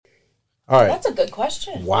All right. That's a good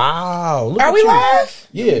question. Wow. Look Are we live?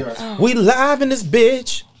 Yeah. Oh. We live in this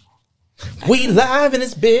bitch. We live in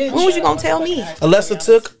this bitch. When was you gonna tell me? Alessa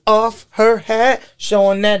took off her hat,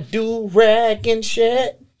 showing that do-rag and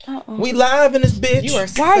shit. We live in this bitch. You are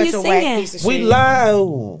Why are such you a whack singing? piece of We shit.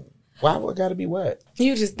 live. Why would it gotta be wet?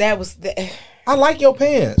 You just I like your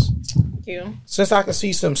pants. Thank you. Since I can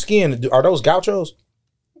see some skin, are those gauchos?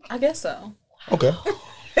 I guess so. Okay.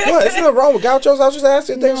 What? Isn't nothing wrong with gauchos? I was just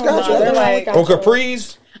asking if they was gauchos. they're like- or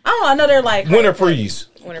capris. I don't know. I know they're like Winter prees.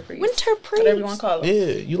 Winter prees. Winter prees. Whatever you want to call them.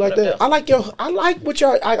 Yeah, you like that? I like I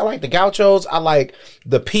like the gauchos. I like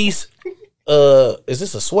the piece. Is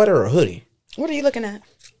this a sweater or a hoodie? What are you looking at?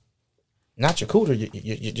 Not your cooter,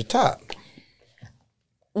 your top.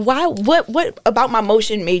 Why? What about my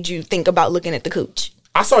motion made you think about looking at the cooch?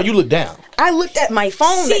 I saw you look down. I looked at my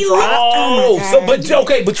phone. She that looked- dropped. Oh, my so God.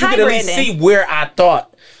 but you Hi, can at least Brandon. see where I thought.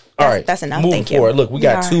 All right, That's enough. Moving Thank you. forward, look, we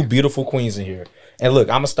got Yeah. two beautiful queens in here, and look,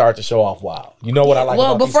 I'm gonna start the show off wild. You know what I like?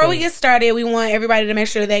 Well, about before these we queens? get started, we want everybody to make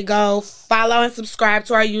sure they go follow and subscribe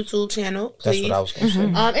to our YouTube channel, That's please. what I was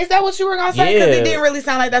gonna say. Is that what you were gonna say? Because Yeah. it didn't really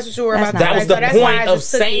sound like that's what you were about to That say. was the so that's why point I of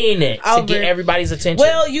just took saying it to over. get everybody's attention.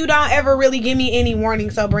 Well, you don't ever really give me any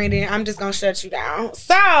warning, so Brandon, I'm just gonna shut you down.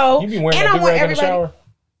 So, you be wearing and that I want do-rag in the everybody. shower?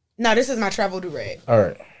 No, this is my travel do rag. All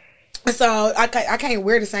right, So I can't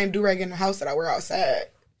wear the same do rag in the house that I wear outside.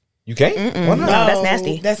 you can't. Why not? No, that's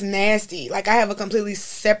nasty. That's nasty. Like I have a completely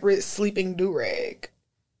separate sleeping do rag.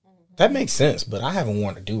 That makes sense, but I haven't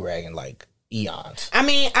worn a do rag in like eons. I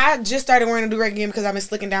mean, I just started wearing a do-rag again because I've been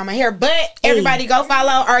slicking down my hair. But everybody go follow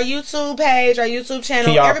our YouTube page, our YouTube channel.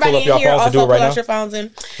 Can y'all Everybody pull up in y'all here phones and do also it right pull out now? your phones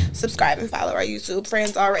and subscribe and follow our YouTube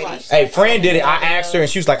friends already. Hey, Fran did it. I asked her, and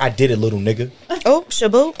she was like, "I did it, little nigga." Oh,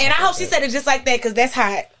 Shabu. And I hope she said it just like that because that's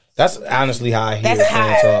hot. That's honestly how I hear That's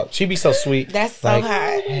Fran hot. talk. She be so sweet. That's so like,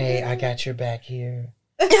 hot. Hey, I got your back here.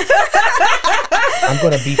 I'm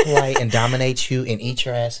gonna be polite and dominate you and eat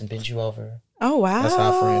your ass and bend you over. Oh wow. That's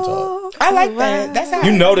how Fran talk. I like that. That's hot.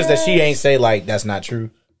 You notice that she ain't say like that's not true.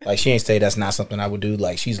 Like she ain't say that's not something I would do.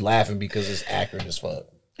 Like she's laughing because it's accurate as fuck.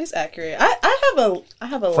 It's accurate. I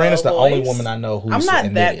have a Fran low is the voice. only woman I know who's I'm not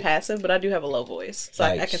admitted. that passive, but I do have a low voice, so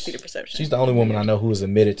Like, I can see the perception. She's the only woman I know who is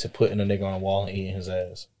admitted to putting a nigga on a wall and eating his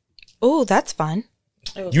ass. Oh, that's fun.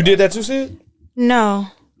 You did that too, Sid? No.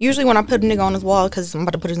 Usually when I put a nigga on his wall, because I'm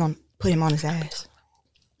about to put him on his ass.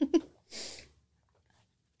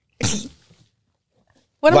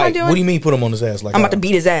 What am I doing? What do you mean put him on his ass? Like I'm about to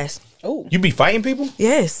beat his ass. Oh, You be fighting people?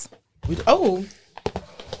 Yes. Oh, We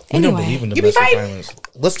don't Anyway, believe in you be domestic fighting? violence.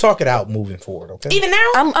 Let's talk it out moving forward, okay? even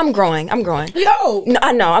now? I'm growing. Yo. No,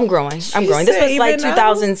 I know. I'm growing. I'm growing. This said was like even now?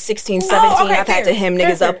 2016, 17. Oh, okay, I've had fair, to hem fair,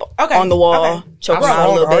 niggas fair. up Okay, on the wall, okay. choke How them out a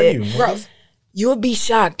strong little are bit. you? Gross. You would be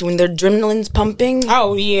shocked when their adrenaline's pumping.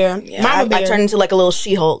 Oh, yeah. Yeah, Mama I bear. turn into like a little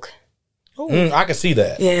She-Hulk. I can see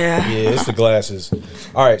that. Yeah. Yeah, it's the glasses.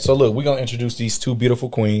 All right, so look, we're going to introduce these two beautiful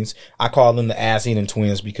queens. I call them the ass-eating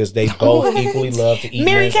twins because they both equally love to eat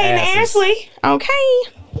Mary men's Kate and asses. Ashley.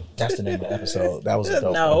 Okay. That's the name of the episode. That was a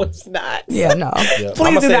dope no, one. it's not. Yeah, no. Yeah. Please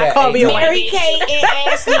I'ma do say not that call me a eight white times. Mary Kate and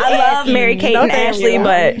Ashley. I love Mary Kate No, and thank Ashley, you.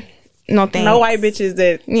 but no thanks. No white bitches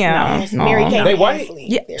that. Yeah. No. Mary Kate They and white? Ashley.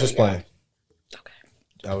 Yeah. There Just we go. playing.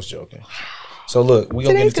 I was joking. So look, we're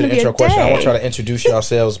going to get Today's into the gonna be intro a question. I want day. y'all to introduce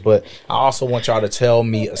yourselves, but I also want y'all to tell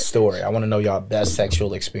me a story. I want to know y'all best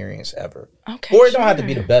sexual experience ever. Okay, Or it don't have to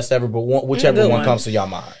be the best ever, but whichever Good one one. comes to y'all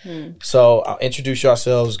mind. So I'll introduce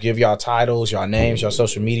yourselves, give y'all titles, y'all names, y'all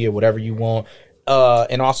social media, whatever you want.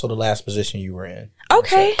 And also the last position you were in.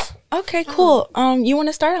 Okay. Okay, cool. You want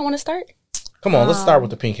to start? I want to start? Come on, let's start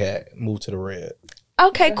with the pink hat. Move to the red.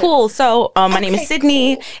 Okay, cool. So, my name is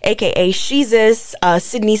Sydney, aka Sheezus.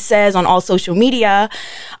 Sydney Says on all social media.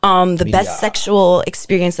 The best sexual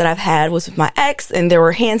experience that I've had was with my ex, and there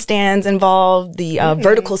were handstands involved. The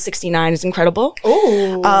vertical 69 is incredible.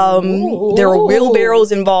 There were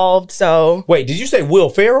wheelbarrows involved. So Wait, did you say Will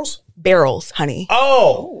Ferrell's? barrels, honey.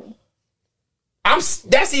 Oh.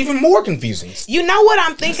 That's even more confusing. You know what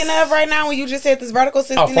I'm thinking of right now when you just said this vertical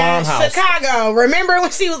 69? farmhouse. Chicago. Remember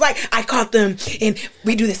when she was like, I caught them and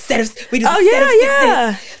we do the set of Oh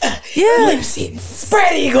yeah, yeah. lip shit,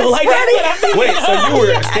 spread eagle. Like that's what I'm thinking. Wait, so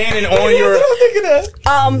you were standing on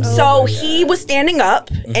your... So he was standing up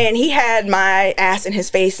and he had my ass in his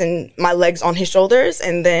face and my legs on his shoulders,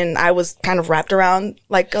 and then I was kind of wrapped around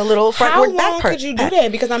like a little How frontward back long part. could you do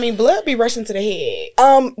that? Because I mean, blood be rushing to the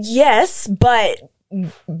head. Yes, but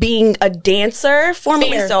being a dancer for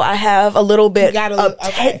me, Fair. so I have a little bit You got a of little-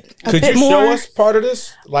 okay. Could you show us part of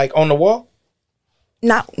this? Like on the wall?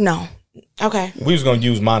 No. Okay. We was going to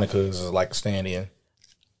use Monica as like a stand-in.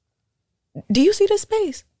 Do you see this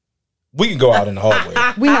space? We can go out in the hallway.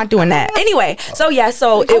 We're not doing that. Anyway, so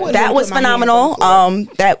that was phenomenal.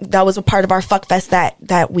 That was a part of our fuck fest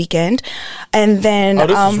that weekend. And then Oh,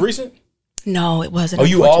 this is recent? no, it wasn't. Oh,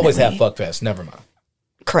 you always have unfortunately. fuck fest. Never mind.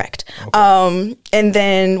 Correct. And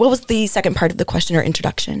then what was the second part of the question or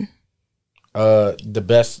introduction?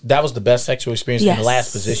 That was the best sexual experience in Yes. the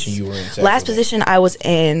last position you were in. Last position I was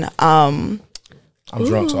in. I'm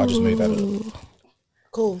drunk, so I just made that up.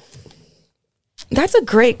 Cool. That's a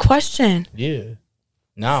great question. Yeah.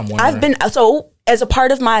 Now I'm wondering. I've been as a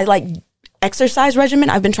part of my like exercise regimen,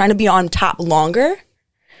 I've been trying to be on top longer.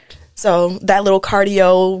 So that little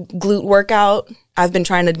cardio glute workout, I've been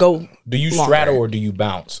trying to go. Do you longer. straddle or do you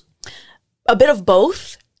bounce? A bit of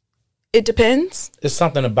both. It depends. It's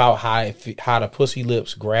something about how the pussy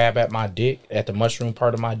lips grab at my dick, at the mushroom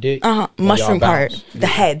part of my dick. when Mushroom y'all bounce. part, the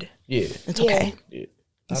head. Yeah. It's okay. Yeah.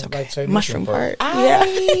 It's I okay. like to say Mushroom part.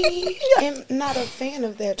 I am not a fan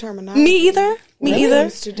of that terminology. Me either. Me either.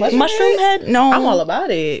 Mushroom Mushroom head? No. I'm all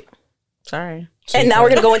about it. Sorry. And now we're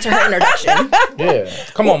gonna go into her introduction. Yeah.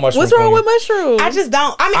 Come on, mushroom. What's wrong queen. with mushrooms? I just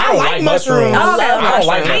don't. I mean, I I don't like like mushrooms. mushrooms. I love I don't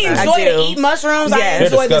like mushrooms. I mushrooms. enjoy to eat mushrooms. Yes. I They're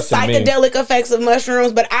enjoy the disgusting to me. psychedelic effects of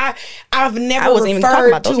mushrooms, but I've never I wasn't even talking referred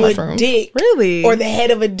about those to a mushrooms. dick Really? or the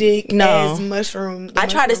head of a dick No. as mushroom. I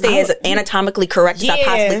try to stay as anatomically correct as I Yeah.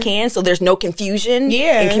 possibly can, so there's no confusion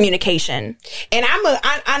Yeah. and communication. And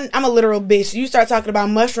I'm a literal bitch. You start talking about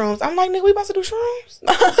mushrooms, I'm like, nigga, we about to do shrooms.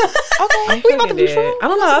 Okay, we about to do shrooms. I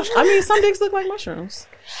don't know. I mean, some dicks look like mushrooms.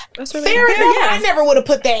 That's really Fair enough. yeah. I never would have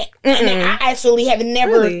put that. I actually have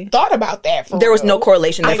never Really? thought about that. For There was real. no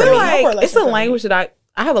correlation there I for feel me. like- like it's a correlation for me. language that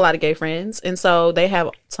I have a lot of gay friends, and so they have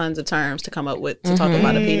tons of terms to come up with to talk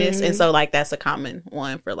about a penis, and so like that's a common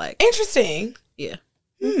one for like Interesting. yeah,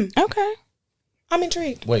 Okay. I'm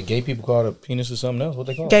intrigued. Wait, gay people call it a penis or something else? What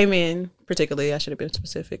they call it? gay men particularly. I should have been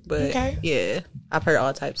specific, but Okay. yeah, I've heard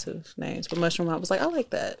all types of names, but mushroom. I was like, I like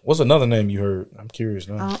that. What's another name you heard? I'm curious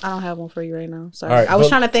now. I don't have one for you right now. Sorry, All right, I was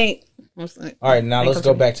but- trying to think. All right, now let's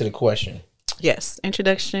go back to the question. Yes,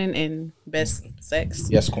 introduction and best sex.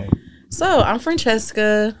 Yes, queen. So I'm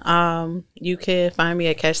Francesca. You can find me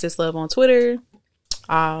at Catch This Love on Twitter.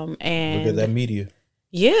 Look And at that media.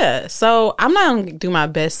 yeah, so I'm not gonna do my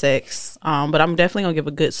best sex, but I'm definitely gonna give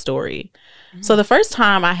a good story. So the first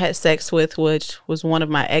time I had sex with, which was one of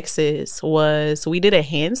my exes, was we did a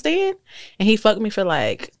handstand, and he fucked me for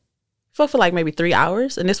like maybe 3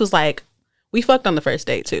 hours, and this was like we fucked on the first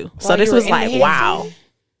date too. So While this you were was in the like handstand? wow.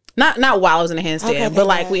 Not while I was in the handstand, Okay, but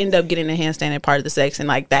like thank we God. ended up getting a handstand at part of the sex, and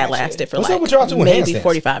like that Gotcha. lasted for What's like up with y'all doing maybe handstands?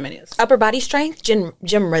 45 minutes. Upper body strength, gym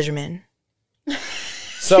regimen.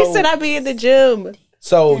 So, He said I'd be in the gym.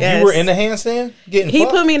 so Yes. you were in the handstand getting He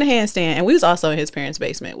fucked? put me in the handstand, and we was also in his parents'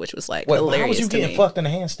 basement, which was like Wait, hilarious how was you to getting me. fucked in the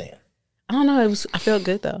handstand? I don't know. I felt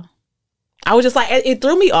good though. I was just like it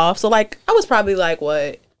threw me off. So like I was probably like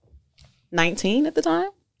what 19 at the time,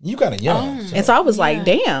 You kind of young. and so I was like,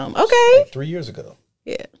 damn, okay, like 3 years ago.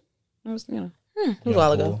 yeah. It was it was a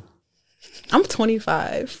while ago. I'm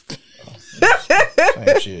 25,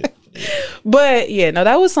 Same shit. but yeah, no,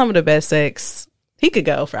 that was some of the best sex. He could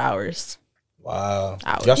go for hours. Wow.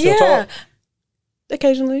 Hours. Y'all still Yeah. talk?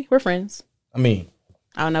 Occasionally, we're friends. I mean,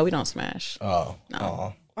 Oh no, we don't smash. oh,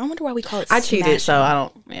 I wonder why we call it I cheated, smashing. so I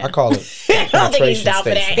don't. Yeah. I call it I don't think he's penetration down for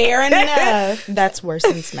that. station. Fair enough. That's worse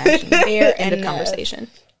than smashing. Fair End of enough. conversation.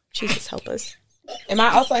 Jesus help us. Am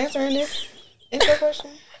I also answering this intro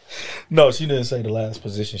question? No, she didn't say the last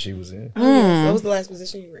position she was in. What was the last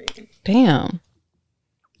position you were in? Damn.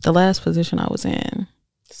 The last position I was in,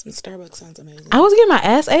 Some Starbucks sounds amazing. I was getting my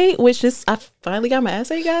ass ate, which is I finally got my ass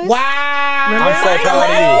ate, guys. Wow. I'm so proud of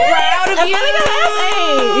you. Proud of you. I finally got my ass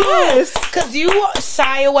ate. Yes. Because you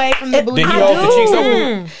shy away from the booty. Did he hold the cheeks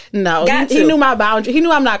open? No, Got he to. knew my boundary. He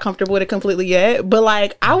knew I'm not comfortable with it completely yet. But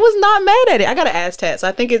like, I was not mad at it. I got an ass tat, so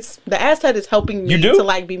I think the ass tat is helping me You do? to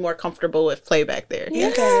like be more comfortable with play back there.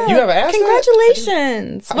 Okay. You have an ass?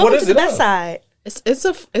 Congratulations. What Welcome is to it the best of? side.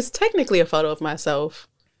 It's technically a photo of myself.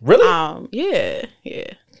 Really? Yeah.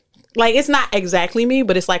 Like it's not exactly me,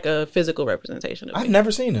 but it's like a physical representation of I've me.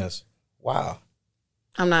 never seen this. Wow.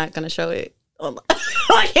 I'm not gonna show it on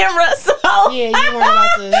camera. So Yeah, you weren't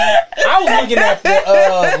about to. I was looking at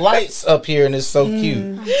the lights up here, and it's so cute.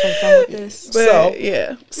 I'm so done with this. But, So-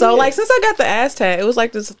 yeah. So like since I got the ass tat, it was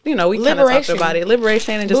like this, we kind of talked Liberation. about it.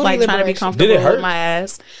 Liberation and just Booty like trying to be liberation. comfortable Did it hurt? with my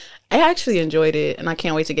ass. I actually enjoyed it and I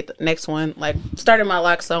can't wait to get the next one. Like started my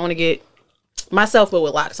locks, so I want to get myself but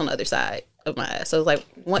with locks on the other side of my ass. So it's like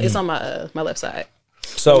it's on my my left side.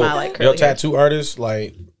 So My, like, your curly hair. tattoo artist,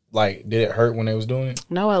 like, did it hurt when they was doing it?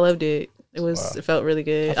 No, I loved it. It felt really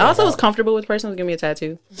good. I also was comfortable with the person who was giving me a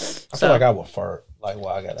tattoo. I feel like I would fart. Like, well,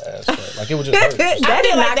 I gotta ask that. Like, it would just hurt. I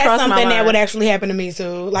feel like that's something that would actually happen to me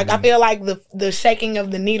too. Like, I feel like the shaking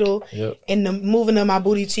of the needle and the moving of my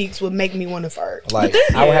booty cheeks would make me want to fart. Like,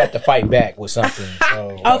 I would have to fight back with something.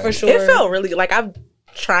 So, like, for sure. It felt really like I'm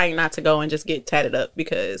trying not to go and just get tatted up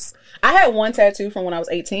because I had one tattoo from when I was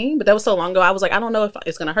 18, but that was so long ago. I was like, I don't know if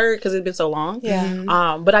it's gonna hurt because it's been so long.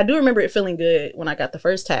 Yeah. But I do remember it feeling good when I got the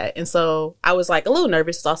first tat, and so I was like a little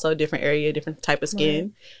nervous. It's also a different area, different type of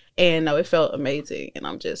skin. And no, it felt amazing. And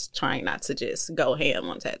I'm just trying not to just go ham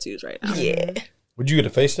on tattoos right now. Yeah. Would you get a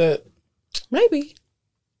face tat? Maybe.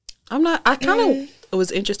 I'm not. I kind of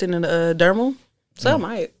was interested in dermal, so I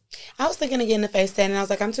might. I was thinking of getting a face tan, and I was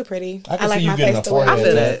like, I'm too pretty. I like see you my getting face a the way forehead I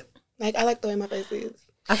feel that. Like, I like the way my face is.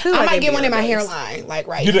 I feel I like might it'd get be one in my nice. hairline, like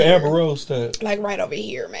right Get an here. Amber Rose tat. Like right over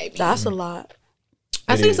here, maybe. That's a lot.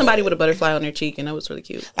 I It seen is. somebody with a butterfly on their cheek, and that was really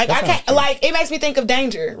cute. Like, I can't, like, it makes me think of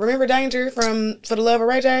Danger. Remember Danger from For the Love of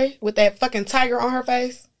Ray J? With that fucking tiger on her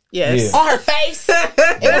face? Yes. Yeah. On her face?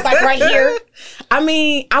 It was like right here. I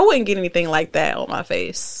mean, I wouldn't get anything like that on my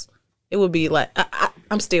face. It would be like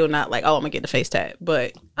I'm still not like, oh, I'm gonna get the face tat,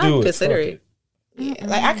 but I Do it. consider Fuck it. Yeah,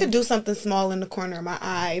 like, I could do something small in the corner of my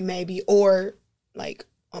eye, maybe, or, like,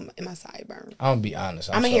 in my sideburn. I'm gonna be honest.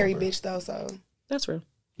 I'm a hairy sober. bitch, though, so. That's real.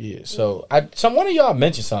 Yeah. So one of y'all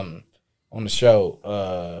mentioned something on the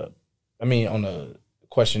show. I mean, on the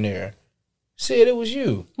questionnaire. Said it was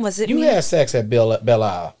you. Was it You me? had sex at Belle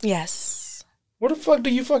Isle. Yes. Where the fuck do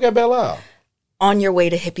you fuck at Belle Isle? On your way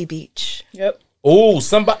to Hippie Beach. Yep. Oh,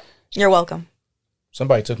 somebody You're welcome. took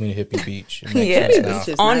me to Hippie Beach. It makes Yeah. sense now. Beach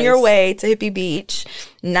is On nice. your way to Hippie Beach,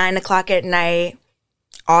 9:00 at night,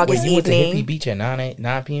 August Wait, you went to evening. Hippie Beach at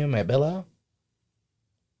 9 p.m. at Belle Isle?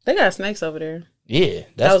 They got snakes over there. Yeah,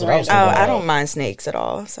 that's was what I was Oh, thinking I about. don't mind snakes at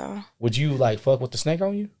all. So, Would you like fuck with the snake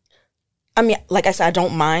on you? I mean, like I said, I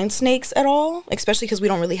don't mind snakes at all, especially because we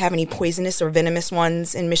don't really have any poisonous or venomous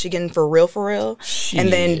ones in Michigan for real.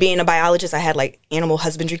 And then Shit. being a biologist, I had like animal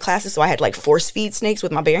husbandry classes, so I had like force feed snakes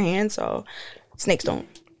with my bare hands. So snakes don't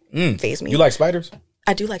faze me. You like spiders?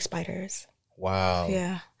 I do like spiders. Wow.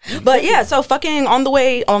 Yeah. But yeah, so fucking on the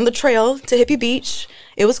way on the trail to Hippie Beach,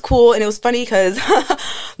 it was cool and it was funny because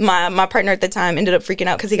my partner at the time ended up freaking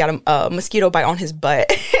out because he got a mosquito bite on his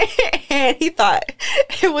butt and he thought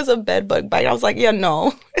it was a bed bug bite. I was like, yeah,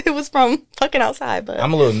 no, it was from fucking outside. But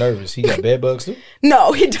I'm a little nervous. He got bed bugs too?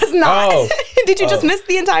 no, he does not. Oh. Did you just miss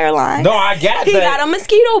the entire line? No, I got He that. got a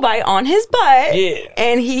mosquito bite on his butt. Yeah.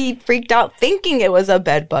 And he freaked out thinking it was a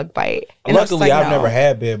bed bug bite. And I was Luckily, like, I've no. never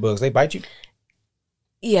had bed bugs. They bite you?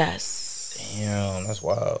 Yes. Damn, that's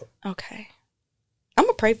wild. Okay. I'm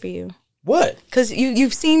gonna pray for you. What? Because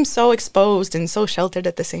you seem so exposed and so sheltered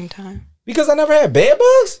at the same time. Because I never had bed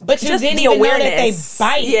bugs? But you Just didn't the even awareness. know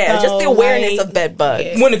that they bite, Yeah, just the though, awareness like- of bed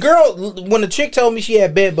bugs. When the chick told me she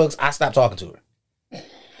had bed bugs, I stopped talking to her.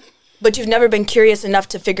 But you've never been curious enough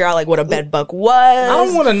to figure out like what a bed bug was. I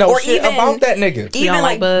don't want to know or shit even, about that nigga. Even don't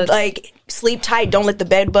like bugs? like sleep tight, don't let the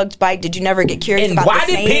bed bugs bite. Did you never get curious And about why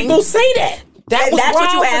the did saying? people say that? And that's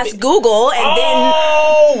what you wild to asked me. Google, and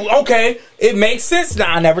Oh, okay. It makes sense now.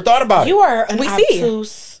 I never thought about You it. are an We see.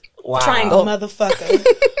 obtuse Wow. triangle. motherfucker.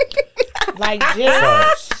 Like,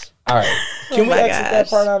 just... All right. Can we my exit that gosh.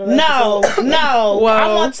 part out of that? No. Whoa.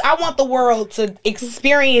 I want the world to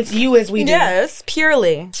experience you as we then do. yes,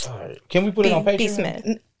 purely All right. Can we put it on B Patreon?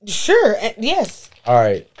 Smith. Sure. Yes. All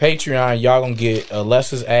right. Patreon, y'all gonna get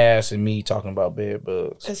Alessa's ass and me talking about bed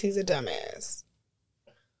bugs. Because he's a dumbass.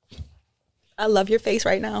 I love your face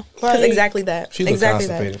right now. 'Cause Like- exactly that. She looks exactly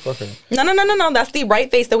constipated. that. Fuck her. No. That's the right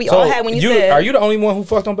face that we all had when you said. Are you the only one who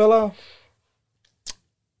fucked on Belle Isle?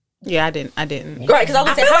 Yeah, I didn't. Right, because I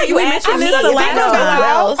was I saying, feel how like you we asking mentioned me? this the You last think about time. who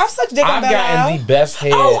else? I've sucked dick on I've Belle gotten Isle. the best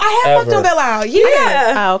head Oh, I have fucked on ever. Belle Isle. Yeah.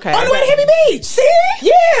 Yeah. Oh, okay. On the way to Hippie Beach. See?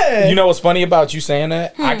 Yeah. You know what's funny about you saying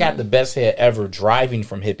that? I got the best head ever driving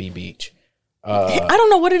from Hippie Beach. I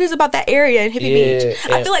don't know what it is about that area in Hippie Beach.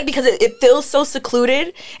 I yeah. feel like because it feels so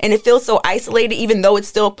secluded and it feels so isolated, even though it's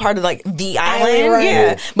still part of like the island. right.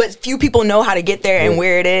 Yeah, but few people know how to get there and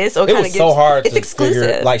where it is. So it It kind was of so hard It's to exclusive.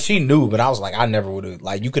 figure. Like, she knew, but I was like, I never would have.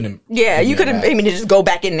 Like, you couldn't. yeah, you could have maybe just go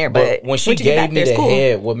back in there, but When she once you get gave back me there, it's the cool.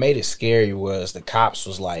 head, what made it scary was the cops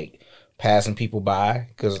was like passing people by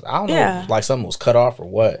because I don't know, Yeah. like something was cut off or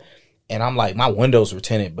what. And I'm like, my windows were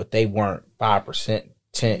tinted, but they weren't 5%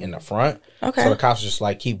 tint in the front. Okay. So the cops was just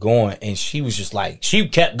like, keep going, and she was just like, she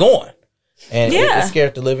kept going, and Yeah. it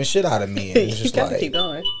scared the living shit out of me. And it was You just got to like, keep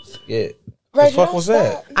going. yeah, what the fuck was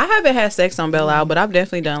that? I haven't had sex on Belle Isle, but I've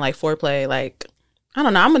definitely done like foreplay, like I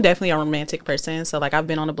don't know. I'm definitely a romantic person. So, like, I've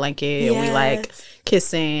been on a blanket and we, like,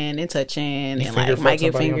 kissing and touching and, like, might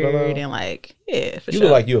get fingered and, like, yeah, for you sure.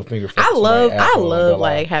 look like you a finger. I love,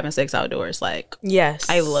 like, having sex outdoors. Like, yes.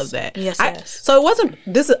 I love that. Yes. So, it wasn't,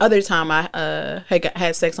 this is the other time I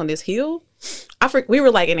had sex on this hill. We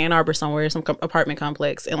were, like, in Ann Arbor somewhere, some apartment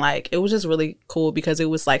complex. And, like, it was just really cool because it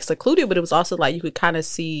was, like, secluded, but it was also, like, you could kind of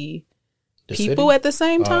see people city? At the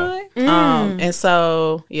same time. And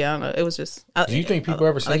so, yeah, I don't know. It was just. Do you think people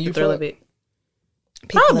ever seen you fuck?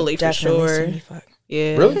 Probably, for sure.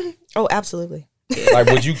 Yeah. Really? Oh, absolutely.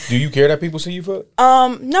 Like, do you care that people see you fuck?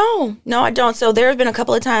 No, I don't. So there have been a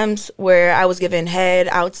couple of times where I was given head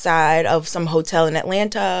outside of some hotel in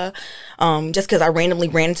Atlanta, just because I randomly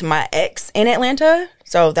ran into my ex in Atlanta.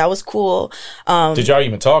 So that was cool. Did y'all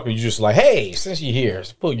even talk, or you just like, hey, since you're here,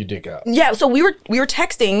 pull your dick out? Yeah, so we were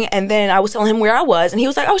texting, and then I was telling him where I was, and he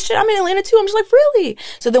was like, oh shit, I'm in Atlanta too. I'm just like, really?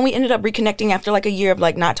 So then we ended up reconnecting after like a year of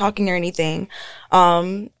like not talking or anything.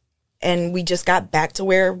 And we just got back to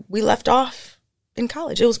where we left off in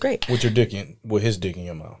college. It was great. With his dick in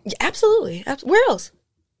your mouth? Yeah, absolutely. Where else?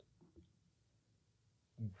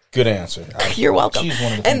 Good answer. You're welcome. She's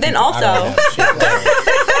one of the and then also,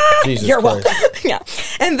 Jesus you're Christ. welcome. Yeah,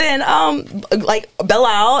 and then like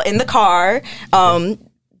Belle in the car,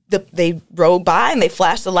 they rode by and they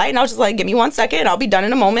flashed the light, and I was just like, "Give me 1 second, I'll be done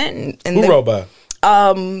in a moment." And who rode by?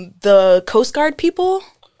 The Coast Guard people,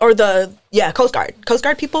 or Coast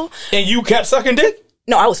Guard people. And you kept sucking dick?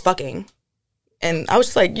 No, I was fucking. And I was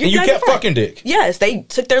just like, you kept fucking dick? Yes, they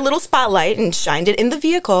took their little spotlight and shined it in the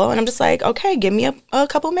vehicle. And I'm just like, okay, give me a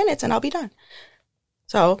couple minutes and I'll be done.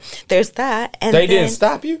 So there's that. And they didn't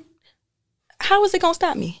stop you? How was it going to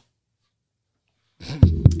stop me?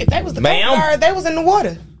 If they was the Coast Guard, they was in the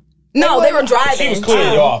water. No, they were driving. She was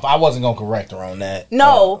clearly off. I wasn't going to correct her on that.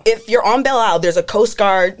 No, if you're on Belle Isle, there's a Coast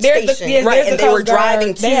Guard station. Right, and they were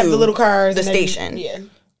driving to they have the little cars the station. Yeah.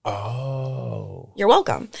 Oh. You're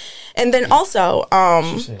welcome. And then also,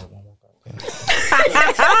 she said it one more time.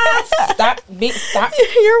 Stop.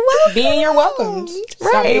 You're welcome. Being welcome.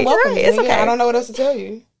 Stop being welcome. Right. It's okay. I don't know what else to tell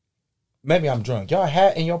you. Maybe I'm drunk. Y'all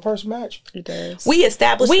hat in your purse match? It does. We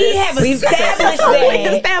established this. We have established that.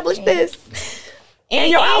 We established this.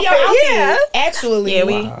 And your outfit. Yeah. Actually. Yeah,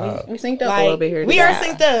 we synced up a little bit here. We are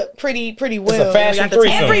synced up pretty well. It's a fashion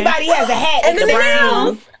threesome. Everybody has a hat.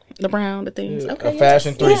 And the brown, the things. Yeah, okay. A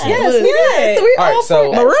fashion threesome. Yes. We all right,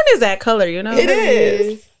 so maroon is that color, you know? It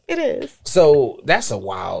is. So that's a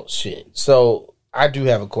wild shit. So I do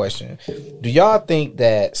have a question. Do y'all think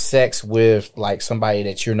that sex with like somebody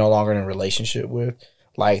that you're no longer in a relationship with,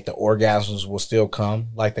 like the orgasms will still come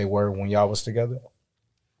like they were when y'all was together?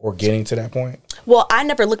 Or getting to that point? Well, I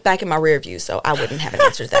never looked back in my rear view, so I wouldn't have an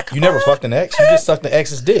answer to that. You never fucked an ex? You just sucked the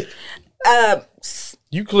ex's dick.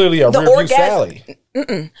 You clearly are rear view Sally.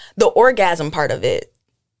 The orgasm part of it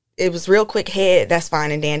was real quick head. That's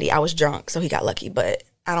fine and dandy. I was drunk, so he got lucky, but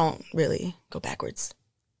I don't really go backwards.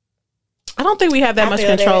 I don't think we have that much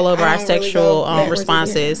control over our sexual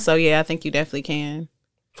responses. So yeah, I think you definitely can.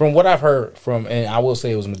 From what I've heard from, and I will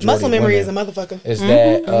say it was majority muscle memory is women, a motherfucker. Is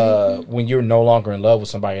that when you're no longer in love with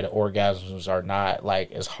somebody, the orgasms are not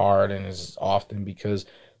like as hard and as often because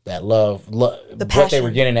that love the what they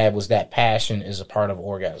were getting at was that passion is a part of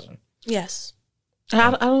orgasm. Yes.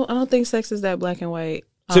 I don't think sex is that black and white.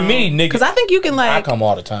 To me, nigga, because I think you can like I come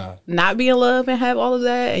all the time, not be in love and have all of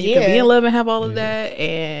that, and you can be in love and have all of that,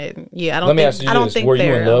 and I don't. Let me ask you I don't this: think were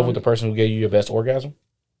you in love with the person who gave you your best orgasm?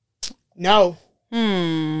 No.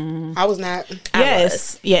 I was not.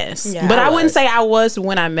 Yes. Yeah, but I wouldn't say I was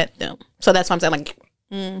when I met them. So that's what I'm saying. Like,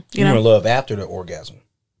 you were in love after the orgasm.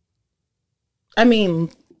 I mean,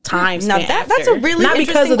 time spent after. That's a really not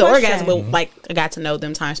because of the question. orgasm, but like I got to know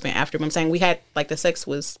them time spent after. But I'm saying we had like the sex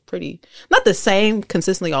was pretty not the same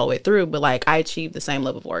consistently all the way through, but like I achieved the same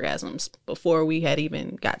level of orgasms before we had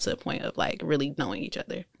even got to a point of like really knowing each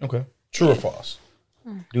other. Okay, true or false?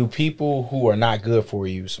 Do people who are not good for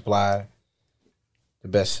you supply the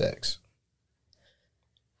best sex?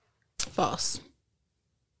 False.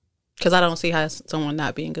 Because I don't see how someone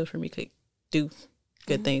not being good for me could do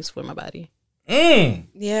good things for my body.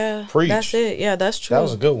 Yeah. Preach. That's it. Yeah, that's true. That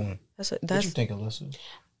was a good one. That's what you think, Alyssa?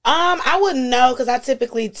 I wouldn't know because I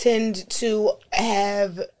typically tend to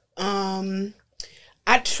have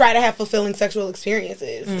I try to have fulfilling sexual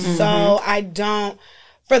experiences. So I don't,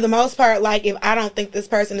 for the most part, like if I don't think this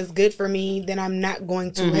person is good for me, then I'm not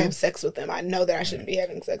going to have sex with them. I know that I shouldn't be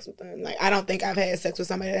having sex with them. Like I don't think I've had sex with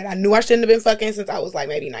somebody that I knew I shouldn't have been fucking since I was like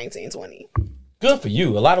maybe 19, 20. Good for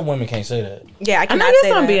you. A lot of women can't say that. Yeah, I cannot guess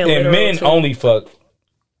say I'm that. being And men too. only fuck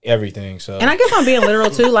everything. So, and I guess I'm being literal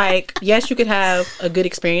too. Like, yes, you could have a good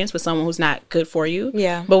experience with someone who's not good for you.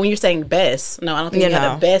 Yeah. But when you're saying best, no, I don't think you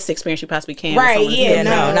have the best experience you possibly can. Right? With Yeah.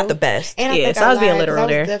 No, not the best. And I yeah, think so I was being lied, 'cause literal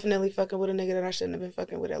there. I was definitely fucking with a nigga that I shouldn't have been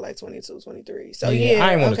fucking with at like 22, 23. So I yeah,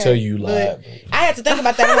 didn't want to tell you lied. I had to think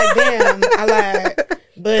about that. I'm like, damn, I lied.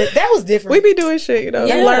 But that was different. We be doing shit, you know.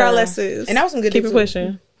 Yeah. We learn our lessons, And that was some good Keep dick it too.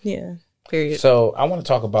 pushing. Yeah. Period. So I want to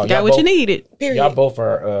talk about Got y'all what both, you needed. Period. Y'all both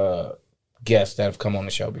are guests that have come on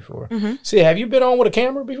the show before. Mm-hmm. See, have you been on with a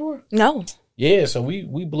camera before? No. Yeah, so we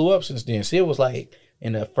blew up since then. See, it was like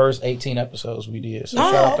in the first 18 episodes we did. So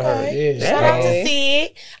Oh, shout out to her. okay. Yeah. Shout out to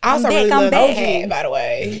Sid. I also I'm really back, I'm love back. the hat, by the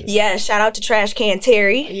way. Yeah, shout out to Trash Can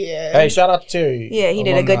Terry. Yeah. Hey, shout out to Terry. Yeah, he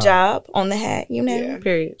did a good Alumni. job on the hat, you know. Yeah.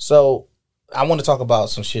 Period. So I want to talk about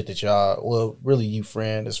some shit that y'all, well, really you,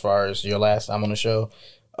 friend, as far as your last time on the show.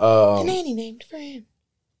 The nanny named Fran.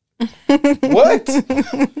 What?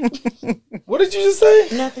 What did you just say?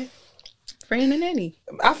 Nothing. Fran and Annie.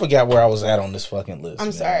 I forgot where I was at on this fucking list. I'm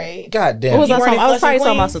man. sorry. God damn. What was it. I weren't talking about? I was in probably Flushing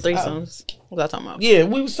talking about some Queens? threesomes. What was I talking about? Yeah,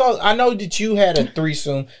 we was talking. I know that you had a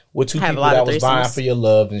threesome with two I have a people lot that of was vying threesomes. for your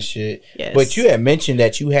love and shit. Yes. But you had mentioned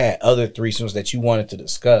that you had other threesomes that you wanted to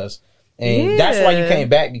discuss. And that's why you Yeah. came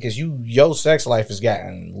back, because your sex life has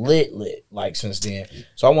gotten lit like since then.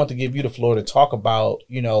 So I want to give you the floor to talk about,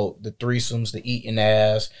 you know, the threesomes, the eating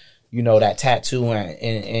ass, you know, that tattoo,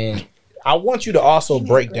 and I want you to also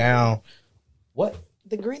break down what.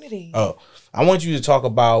 The grenadine. Oh, I want you to talk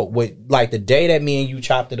about what, like the day that me and you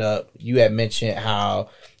chopped it up, you had mentioned how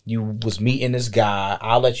you was meeting this guy.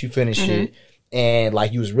 I'll let you finish it. And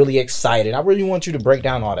like you was really excited. I really want you to break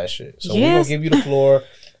down all that shit. So we're going Yes. to give you the floor.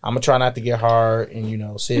 I'm going to try not to get hard. And, you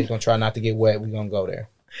know, Sid's going to try not to get wet. We're going to go there.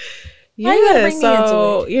 Why you gotta Yeah, bring me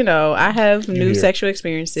so into you know, I have new here. sexual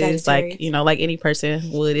experiences, Sagittarius. like, you know, like any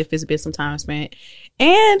person would if it's been some time spent.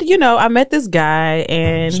 And you know, I met this guy,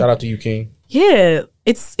 and Shout out to you, King. yeah,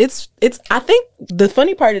 it's. I think the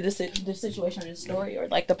funny part of this situation or this story, or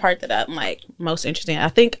like the part that I'm like most interested in, I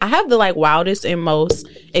think I have the like wildest and most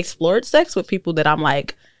explored sex with people that I'm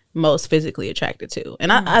like most physically attracted to,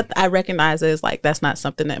 and I recognize as like that's not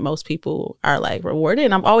something that most people are like rewarded.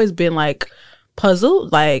 And I've always been like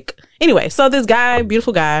puzzled. Like anyway, so this guy,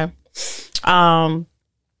 beautiful guy,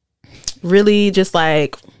 really just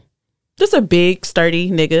like. Just a big,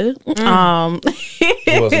 sturdy nigga.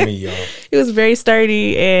 It wasn't me, y'all. He was very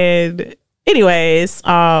sturdy. And anyways,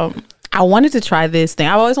 I wanted to try this thing.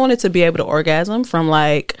 I always wanted to be able to orgasm from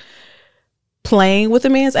like playing with a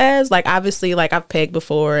man's ass. Like obviously, like I've pegged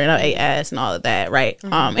before and I ate ass and all of that, right?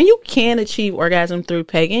 And you can achieve orgasm through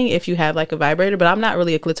pegging if you have like a vibrator, but I'm not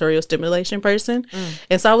really a clitoral stimulation person.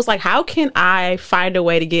 And so I was like, how can I find a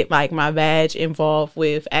way to get like my vag involved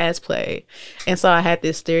with ass play? And so I had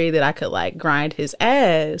this theory that I could like grind his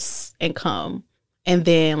ass and come, and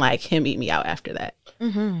then like him eat me out after that.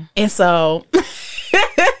 And so,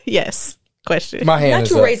 yes, question. My hand Not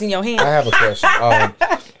is you up. raising your hand. I have a question.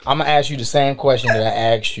 I'm going to ask you the same question that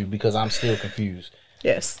I asked you because I'm still confused.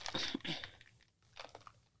 Yes.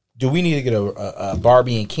 Do we need to get a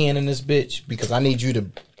Barbie and Ken in this bitch? Because I need you to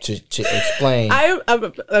explain.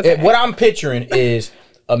 Okay. What I'm picturing is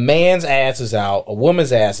a man's ass is out, a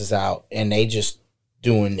woman's ass is out, and they just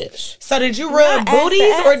doing this. So did you rub Not ass to booties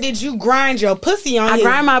ass. or did you grind your pussy on I his...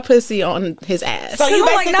 grind my pussy on his ass. So you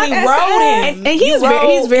Like, basically not ass to rolled ass. him. and You he's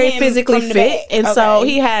rolled very him physically from the fit, back. and so Okay.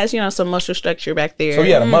 he has, you know, some muscle structure back there. So,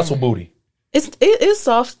 yeah, the muscle booty. It is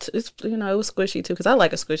soft. It's, you know, it was squishy too because I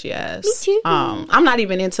like a squishy ass. Me too. I'm not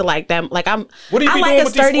even into like that. Like What do you I be like doing a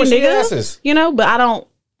with these sturdy squishy nigga, asses? you know, but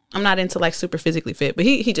I'm not into like super physically fit. But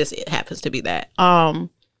he just it happens to be that. I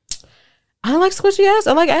like squishy ass.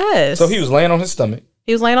 I like ass. So he was laying on his stomach,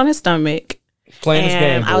 He was laying on his stomach. playing his game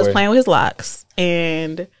And boy. I was playing with his locks,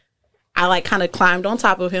 and I like kind of climbed on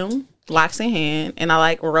top of him, locks in hand, and I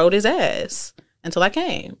like rode his ass until I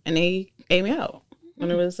came, and he ate me out,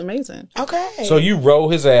 and it was amazing. Okay. So you roll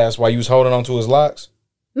his ass while you was holding on to his locks?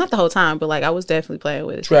 Not the whole time, but like I was definitely playing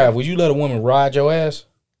with it. Trav, would you let a woman ride your ass?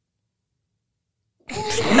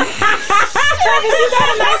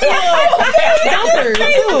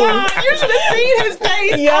 You should have seen his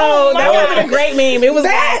face. Yo, that would have been a great meme. It was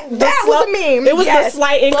That the was a meme. It was Yes. the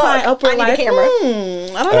slight incline Look, upward. I need a like, camera.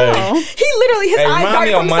 I don't know. He literally, his Hey, eyes remind me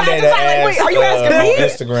darted on from side Monday to to side. Like, wait, ask are you asking on me?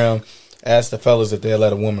 Instagram, ask the fellas if they'll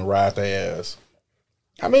let a woman ride their ass.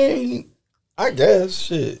 I mean, I guess,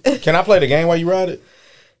 shit. Can I play the game while you ride it?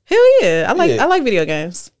 Hell yeah, I like Yeah. I like video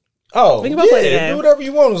games. Oh, We can both play the yeah, game. do whatever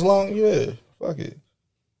you want as long, yeah, fuck it.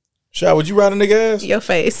 Shy, would you ride a nigga ass? Your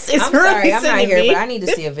face. It's I'm sorry, I'm not sending here, me. but I need to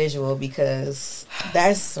see a visual because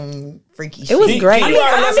that's some freaky shit. It was great. I've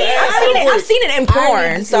seen it in I need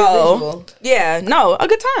porn, to see a so visual. yeah, no, a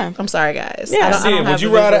good time. I'm sorry, guys. Yeah. I don't Sid, have would the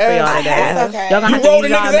you ride visual an for y'all ass? today. That's okay. Y'all gonna have You to rode use a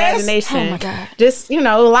y'all nigga's ass? imagination. Oh my God. Just,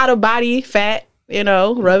 a lot of body fat,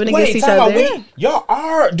 rubbing against each other. Y'all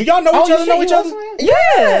are. Do y'all know each other? Know each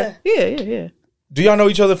other? Yeah. Do y'all know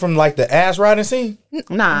each other from like the ass riding scene?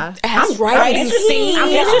 Nah. Ass riding scene. I'm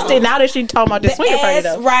interested now that she talking about this swinger party Ass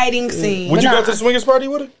though. riding scene. Would you go to the swingers party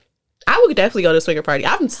with her? I would definitely go to a swinger party.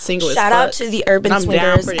 I'm single as fuck. Shout out to the Urban I'm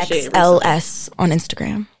down Swingers for the shit XLS on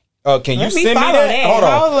Instagram. Can you Let me send me follow that? that. Hold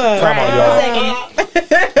on. Hold up. Time out, y'all.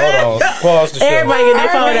 Hold on. Pause the show. Everybody get their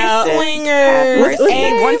phone out. Swingers. What's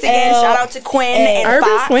And once again, shout out to Quinn and Urban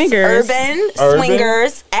Fox. Swingers. Urban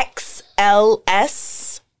Swingers XLS.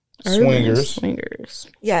 Swingers.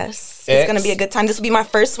 Yes. It's going to be a good time. This will be my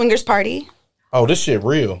first swingers party. Oh, this shit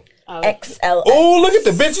real. XLS. Oh, look at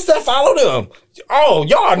the bitches that follow them. Oh,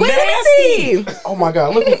 y'all Wait, let me nasty. see. Oh my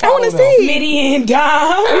God, look who I follow want to them. see. Mitty and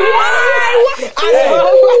Dom.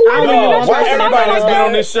 Why everybody that's been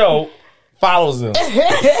on this show follows them?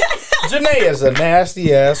 Janae is a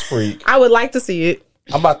nasty ass freak. I would like to see it.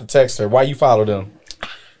 I'm about to text her. Why you follow them?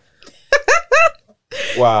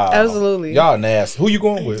 Wow. Absolutely. Y'all nasty. Who you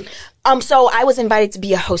going with? So I was invited to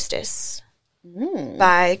be a hostess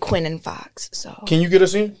by Quinn and Fox. So Can you get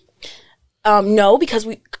us in? no, because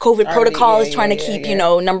COVID protocol is trying to keep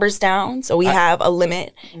numbers down. So we have a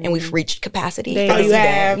limit, and we've reached capacity. Oh, for this you event.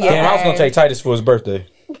 have? Yeah. Damn, I was gonna take Titus for his birthday.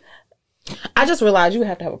 I just realized you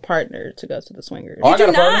have to have a partner to go to the swingers. Oh, I You got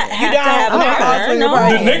do a partner? not have to have a don't. partner. No. No.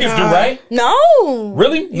 The niggas do, right? No.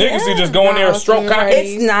 Really? Niggas can just go in there and stroke cock.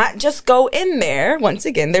 It's not just go in there. Once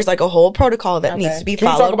again, there's like a whole protocol that needs to be Can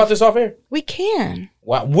we followed. talk about this off air? We can.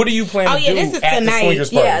 Wow. What do you plan to do this is at tonight. the swingers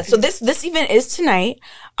party? Yeah, so this event is tonight.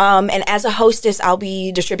 And as a hostess, I'll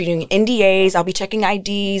be distributing NDAs. I'll be checking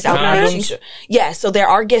IDs. I'll be making sure. Yeah, so there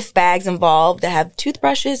are gift bags involved that have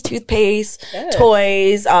toothbrushes, toothpaste,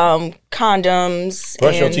 toys, condoms.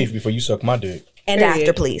 Brush your teeth before you suck my dick. And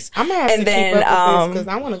after, please. I'm gonna have and to then, keep up with this because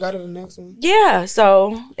I want to go to the next one. yeah,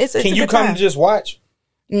 so it's Can a you good come time. to just watch?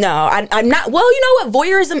 No, I'm not. Well, you know what?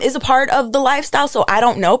 Voyeurism is a part of the lifestyle, so I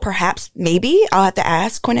don't know. Perhaps, maybe I'll have to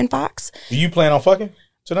ask Quinn and Fox. Do you plan on fucking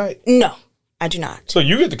tonight? No, I do not. So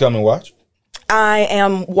you get to come and watch. I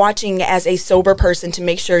am watching as a sober person to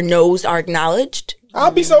make sure no's are acknowledged.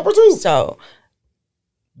 I'll be sober too. So,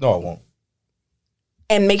 No, I won't.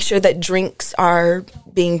 and make sure that drinks are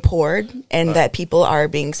being poured and that people are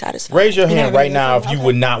being satisfied. Raise your hand right now if you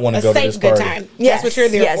would not want to A go to this safe good party. time. Yes, That's what you're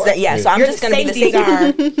there yes, for. So I'm Your just going to be the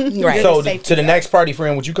safeties safety. are Right. So Safety to the next party,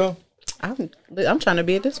 friend, would you come? I'm trying to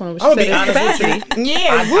be at this one. I'm gonna be honest with you. yeah.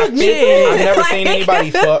 I've never seen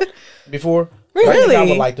anybody fuck before. I think I Really?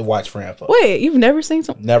 would like to watch Fran fuck. Wait, you've never seen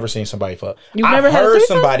some? Never seen somebody fuck. You've I've never had a heard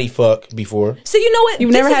threesome? somebody fuck before. So you know what?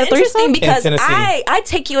 You've This never is had a threesome? interesting because In Tennessee. I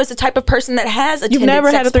take you as the type of person that has attended never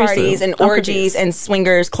had sex a threesome? parties and I'm orgies confused. and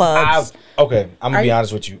swingers clubs. I'm gonna be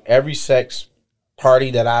honest with you. Every sex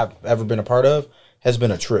party that I've ever been a part of has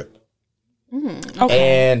been a trip.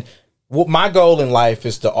 Okay. And what my goal in life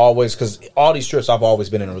is to always, because all these trips I've always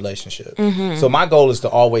been in a relationship. So my goal is to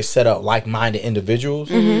always set up like-minded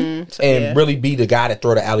individuals and really be the guy that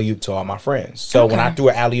throw the alley-oop to all my friends. So when I threw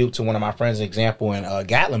an alley-oop to one of my friends, example in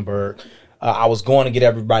Gatlinburg, I was going to get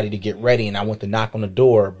everybody to get ready, and I went to knock on the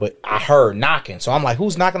door, but I heard knocking. So I'm like,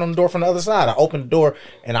 who's knocking on the door from the other side? I open the door,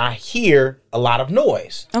 and I hear a lot of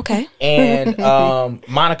noise. Okay. And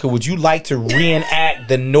Monica, would you like to reenact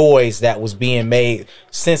the noise that was being made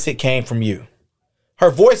since it came from you? Her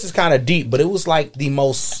voice is kind of deep, but it was like the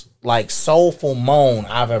most like soulful moan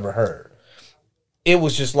I've ever heard. It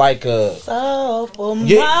was just like a Soulful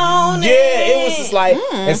yeah, it was just like.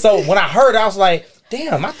 And so when I heard, I was like,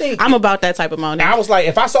 damn, I think I'm about that type of moaning. I was like,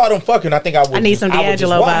 if I saw them fucking, I think I would. I need some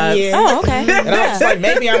D'Angelo vibes. Yeah. Oh, okay. And I was like,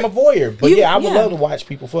 maybe I'm a voyeur, but I would love to watch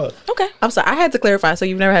people fuck. Okay. I'm sorry, I had to clarify. So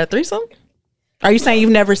you've never had a threesome? Are you saying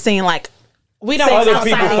you've never seen like We don't Other talk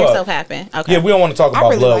people about fuck. it. yourself happen? Okay. Yeah, we don't want to talk I about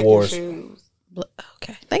really blood like wars. your shoes.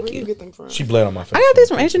 Okay. Thank Where you you. get them from? She bled on my face. I got these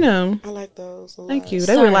from H&M. I like those. A lot. Thank you.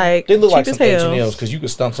 They were like They look cheap like as some hell. H&Ms because you could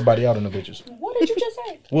stump somebody out in the bitches. What did you just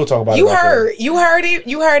say? We'll talk about You it. heard. You heard it.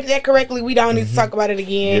 You heard that correctly. We don't need to talk about it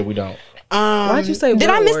again. Yeah, we don't. Why'd you say Did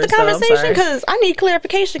I blood miss wars, the though? I'm conversation? sorry. Because I need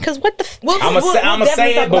clarification. Because what the? I'm gonna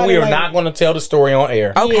say it, but we are not going to tell the story on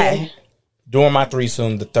air. Okay. During my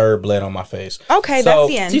threesome, the third bled on my face. Okay, So- that's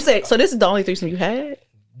the end. So you said so this is the only threesome you had?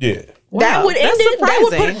 Yeah. That would end That's it. That would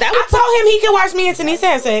surprising. put. That I would told him he could watch me and Denise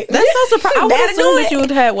have sex. That's so surprising. I would That'd assume do that it. you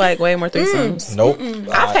would have like way more threesomes. Nope.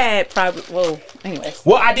 I've had probably. Well, anyways.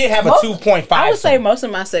 Well, I did have a 2.5. I would say most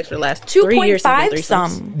of my sex for the last 3 years have been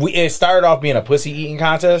 2.5 threesomes. It started off being a pussy eating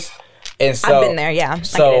contest, and so I've been there. Yeah.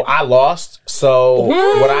 So I lost. So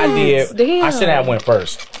what I did, Damn. I should have went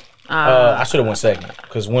first. I should have went second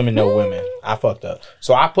because women know women. I fucked up.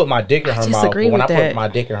 So I put my dick in her mouth. But disagree when I with put that. my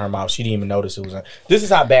dick in her mouth, she didn't even notice it was in. This is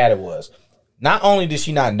how bad it was. Not only did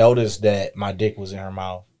she not notice that my dick was in her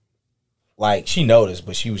mouth, like she noticed,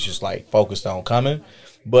 but she was just like focused on coming.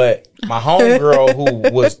 But my homegirl,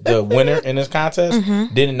 who was the winner in this contest,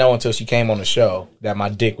 didn't know until she came on the show that my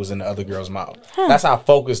dick was in the other girl's mouth. That's how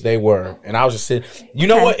focused they were. And I was just sitting. You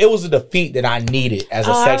know what? It was a defeat that I needed as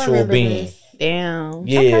a sexual being. Damn.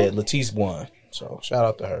 Yeah, Latisse won. So shout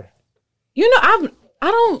out to her. You know,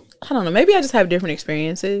 I don't know. Maybe I just have different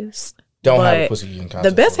experiences. Don't have a But pussy eating contest.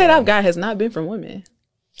 the best head I've got has not been from women.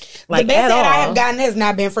 Like the best at that all. I have gotten has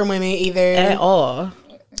not been from women either. At all.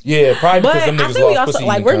 Yeah, probably because But them I niggas think we lost also pussy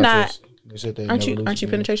like eating we're contests. not. They said they Aren't never you lose aren't you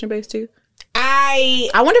again. penetration based too? I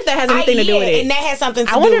wonder if that has anything to do with it. and that has something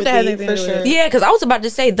to I do wonder with if that has it, anything for to do with sure. it. Yeah, because I was about to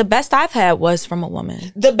say the best I've had was from a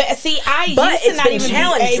woman. The best. See, I But used to it's not been even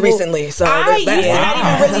challenged be able, recently, so I there's used that. to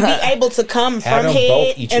not even really be able to come Have from them head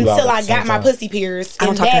both eat you out until at I the got same my time. pussy pierced, I don't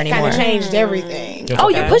and talk to her that kind of anymore. changed everything. Oh,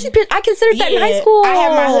 your pussy pierced. I considered that in high school. I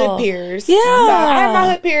had my hood pierced. Yeah. So I had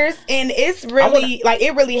my hood pierced, and it's really like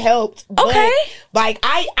it really helped. But, Okay. like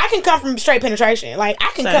I can come from straight penetration. Like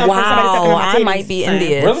I can come from somebody sucking on Wow, my I titties. might be Same.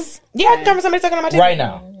 envious. Really? Yeah, I can come from somebody sucking on my titties. Right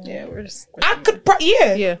now. Yeah, I could.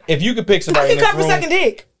 Yeah. Yeah. If you could pick I somebody can in this come from room, sucking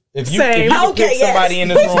dick. if you Same. could Okay, pick yes. somebody in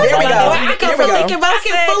this room There we right go. now, I There we go.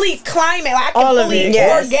 can fully climb it. Like I can All of fully it.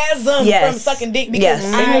 Yes. orgasm Yes. from sucking dick because Yes.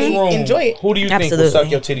 in this room, I enjoy it. who do you think will Absolutely. suck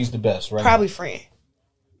your titties the best? Right Probably Fran.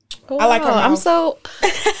 Oh, I like her I'm mouth. so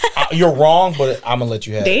now? You're wrong, but I'm gonna let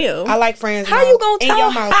you have it. damn. I like Fran's How mouth. you gonna In tell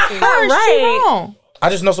your mouth too. her Right. she wrong? I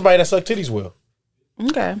just know somebody that suck titties well.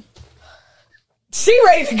 Okay. She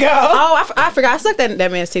ready to go. Oh, I forgot. I sucked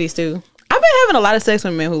that man's titties too. I've been having a lot of sex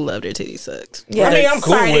with men who love their titties sucked. Yeah. I mean, I'm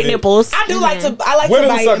cool Sorry, with it. nipples. I do like to. I like Women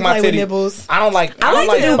to who bite suck and my play with titties. nipples. I don't like. I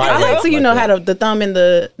like to do. I biting like to, you know, that. have the thumb in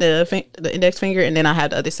the index finger, and then I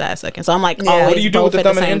have the other side sucking. So I'm like, Yeah. always What do you do with both the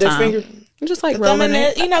at thumb and same index time. finger? I'm just like Thumb rolling in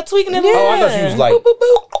it. the, tweaking it. Oh, I thought you was like. Boop, boop,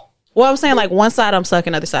 boop. Well, I'm saying like one side I'm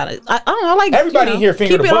sucking, other side I don't know. I like Everybody here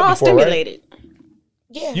fingered keep a it butt all before, right? stimulated.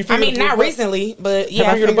 Yeah, You I mean fingered not a butt? recently, but yeah,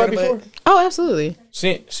 Have I you fingered a butt fingered a before? Oh, absolutely.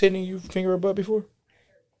 Sydney, you finger a butt before?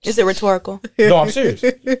 Is it rhetorical? No, I'm serious.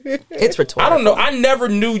 It's rhetorical. I don't know. I never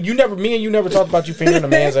knew. Me and you never talked about you fingering a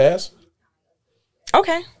man's ass.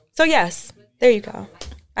 Okay. So yes, there you go.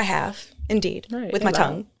 I have indeed Right, with my wow.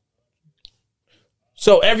 tongue.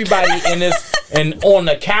 So everybody in this and on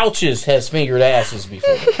the couches has fingered asses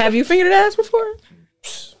before. Have you fingered ass before?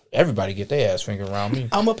 Everybody get their ass fingered around me.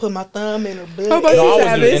 I'm gonna put my thumb in her butt. No, I always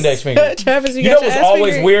do the index finger. Travis, You know what's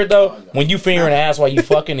always weird though? When you finger an ass while you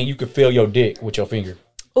fucking and you can feel your dick with your finger.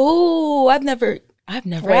 Ooh, I've never asked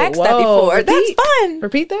that whoa, before. repeat. That's fun.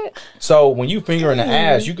 Repeat that. So when you finger in the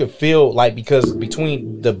ass, you can feel like because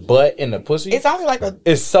between the butt and the pussy, It's only like a.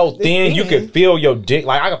 it's so thin you can feel your dick.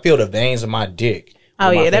 Like I can feel the veins of my dick. Oh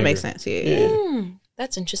with my yeah, that finger. makes sense. Yeah.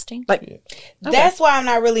 That's interesting. Like That's why I'm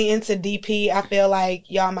not really into DP. I feel like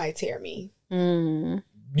y'all might tear me. You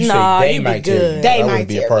Nah, say they you be might tell you. good. They I might wouldn't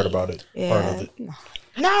be a tear part me. about it. Yeah. Part of it.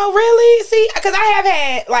 No, really. See, because I have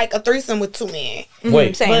had like a threesome with two men,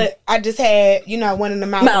 Wait, Same. but I just had one in the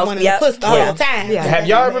mouth, and Mouth, one in yep. the pussy the Yeah. whole time. Yeah. have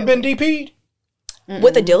y'all ever been DP'd?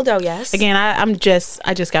 With a dildo, yes. again, I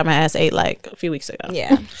just got my ass ate like a few weeks ago.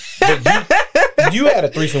 Yeah. You had a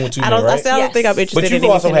threesome with two I men, don't. right? I still don't think I'm interested But in you've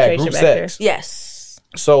any also had penetration group back there. sex. Yes.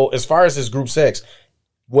 So as far as this group sex,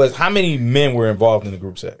 was how many men were involved in the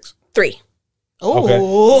group sex? 3. Ooh. Okay.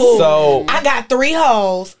 So I got 3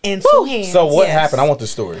 holes and 2 hands. so what Yes. happened? I want the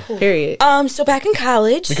story. Period. So back in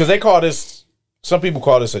college, Because they call this, some people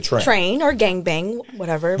call this a train. train or gangbang,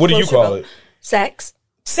 whatever. What do you floats your call boat. it? Sex.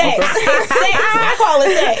 Sex. Sex. I call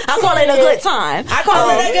it sex. I call it a good time. I call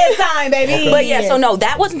it a good time, baby. But yeah, so no,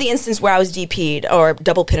 that wasn't the instance where I was DP'd or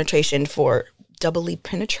double penetration for doubly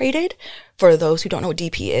penetrated. For those who don't know what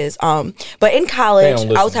DP is, but in college, They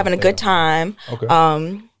don't I was listen, having a they good don't. time,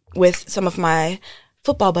 Okay. with some of my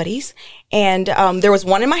football buddies, and there was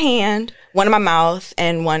one in my hand, one in my mouth,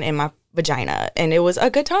 and one in my vagina, and it was a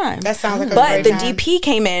good time. That sounds like a but great the time. DP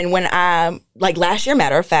came in when I, like last year,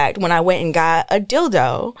 matter of fact, when I went and got a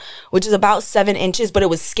dildo, which is about 7 inches, but it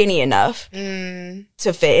was skinny enough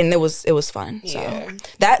to fit, and it was fun. Yeah. So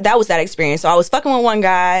that was that experience. So I was fucking with one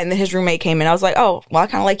guy, and then his roommate came in. I was like, oh, well, I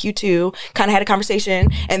kind of like you too. Kind of had a conversation,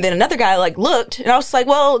 and then another guy like looked, and I was like,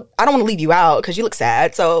 well, I don't want to leave you out because you look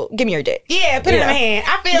sad, so give me your dick. Yeah, put it in my hand.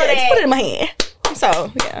 I feel that. Just put it in my hand. So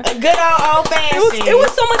yeah, A good old fashioned. it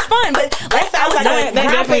was so much fun. But like I was like telling, a That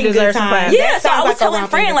definitely romping deserves good some time. claps. yeah, That so I sounds was like a telling romping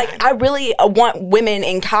Fran, good like, time. I really want women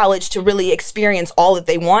in college to really experience all that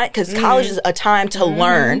they want, because college is a time to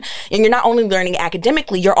learn, and you're not only learning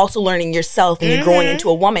academically, you're also learning yourself, and you're growing into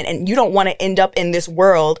a woman, and you don't want to end up in this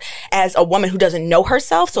world as a woman who doesn't know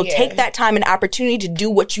herself. So take that time and opportunity to do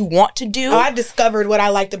what you want to do. Oh, I discovered what I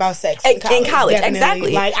liked about sex In college, definitely.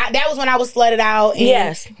 exactly. Like that was when I was slutted out and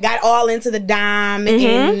Yes. got all into the dime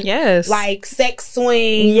and Yes. like sex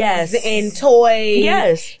swings Yes. and toys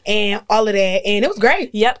Yes. and all of that, and it was great.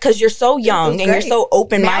 Yep, because you're so young and you're great. so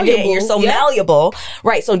open-minded and you're so Malleable. Yep. malleable.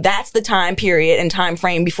 Right, so that's the time period and time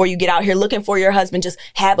frame before you get out here looking for your husband. Just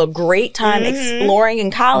have a great time exploring in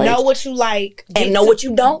college. Know what you like and know what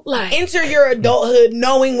you don't like. Enter your adulthood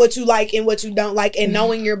knowing what you like and what you don't like, and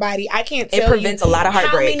knowing your body. I can't tell prevents you a lot of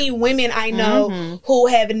heartbreak. how many women I know who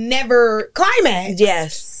have never climaxed.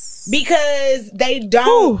 Yes. Because they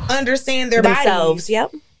don't understand their Themselves, bodies.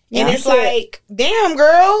 yep. And it's like, damn,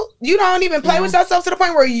 girl, you don't even play with yourself to the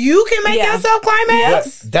point where you can make Yeah. yourself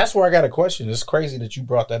climax. But that's where I got a question. It's crazy that you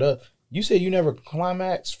brought that up. You said you never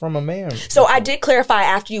climaxed from a man. So I did clarify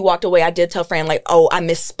after you walked away. I did tell Fran, like, oh, I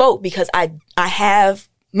misspoke, because I have,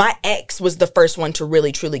 my ex was the first one to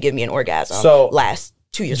really truly give me an orgasm. So, last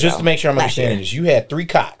 2 years Just ago. to make sure I'm Last understanding year. this, you had 3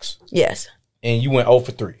 cocks Yes. and you went 0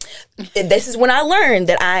 for 3. This is when I learned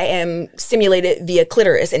that I am stimulated via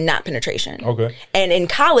clitoris and not penetration. Okay. And in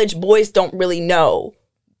college, boys don't really know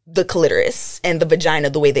the clitoris and the vagina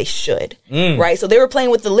the way they should, right? So they were playing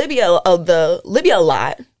with the labia a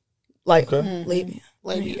lot, like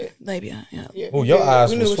labia, yeah. Oh, your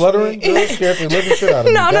eyes was fluttering. Girl, scared the living shit out of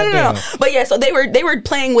me. No. Goddamn. But yeah, so they were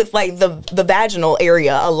playing with like the vaginal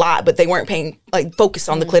area a lot, but they weren't paying like focus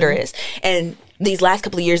on the clitoris. And these last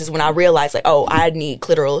couple of years is when I realized, like, oh, I need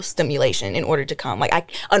clitoral stimulation in order to come. Like,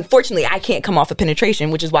 unfortunately, I can't come off of penetration,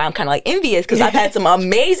 which is why I'm kind of like envious, because I've had some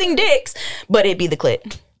amazing dicks, but it'd be the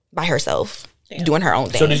clit by herself doing her own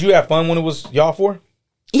thing. So did you have fun when it was y'all 4?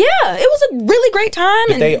 Yeah, it was a really great time.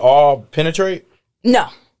 Did And they all penetrate? no,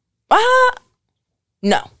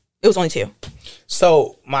 it was only 2.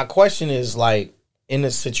 So my question is, like, in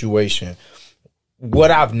this situation,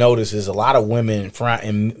 what I've noticed is a lot of women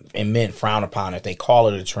and men frown upon it. They call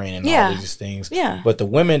it a train and all these things. Yeah. But the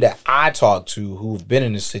women that I talk to who've been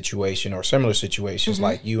in this situation or similar situations,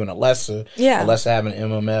 like you and Alessa, Alessa having an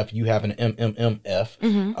MMF, you having an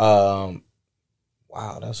MMMF.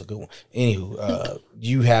 Wow, that's a good one. Anywho,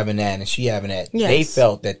 you having that and she having that. Yes. They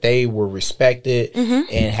felt that they were respected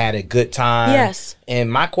and had a good time. Yes. And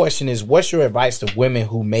my question is, what's your advice to women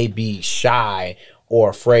who may be shy or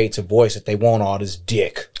afraid to voice that they want all this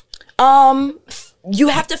dick? You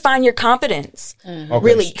have to find your confidence,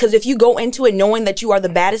 really, because if you go into it knowing that you are the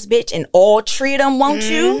baddest bitch and all 3 of them want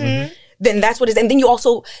you, then that's what it is. And then you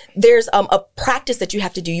also, there's a practice that you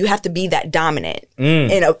have to do. You have to be that dominant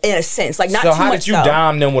in a sense, like not So too how much. did you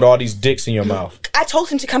dom them with all these dicks in your mouth? I told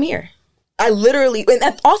him to come here. I literally,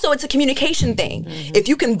 and also it's a communication thing. If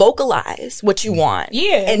you can vocalize what you want,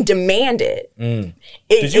 and demand it.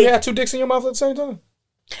 Did you have 2 dicks in your mouth at the same time?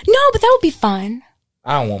 No, but that would be fun.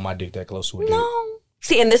 I don't want my dick that close to a dick. No.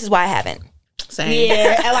 See, and this is why I haven't. Same.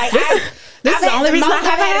 Yeah, and like This is the only reason I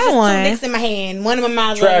haven't had just one. 2 dicks in my hand. One in my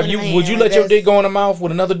mouth. Trav, one in my would you hand. let your That's- dick go in the mouth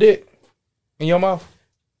with another dick in your mouth?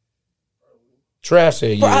 Trav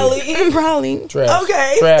said yeah. Probably. Trav,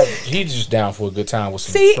 Okay. Trav, he's just down for a good time with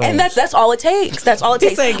some See, shrooms. and that's all it takes. That's all it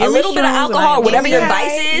takes. said, A "Give me little bit of shrooms and alcohol, I whatever your get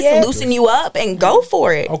vice high." is, Yeah. loosen you up and go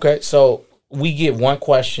for it. Okay, so we get one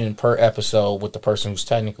question per episode with the person who's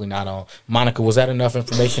technically not on. Monica, was that enough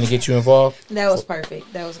information to get you involved? That was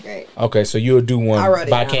perfect. That was great. Okay, so you'll do one I wrote it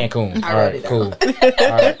by down. Cancun. I All wrote right, it down. cool.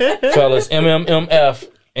 All right, fellas, MMMF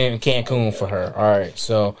in Cancun for her. All right,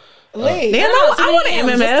 so Wait, Damn, No, I want too an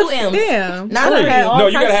many M's, MMF. just 2 M's. Damn. Not Really? 3. No,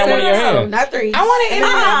 you gotta have one in your hand. Not 3. I want an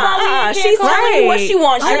MMF. She's telling you what she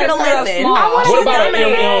wants. You're gonna start listen. small. I what about an I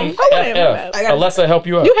want an MMFF? I got- Alessa help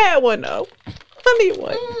you out. You had one though. I need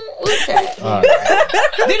one. Chat. All right.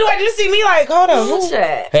 Did you just see me like, hold on?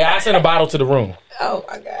 Chat. Hey, I sent a bottle to the room. Oh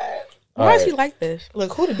my god. All Why is right. he like this?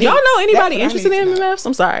 Look, who the Y'all know anybody That's what I interested in need to know. MMFs?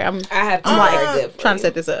 I'm sorry. I'm I have 2 Uh, that are good. For trying to you.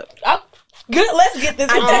 set this up. Good. Let's get this.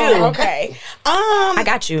 I on. do. Okay. I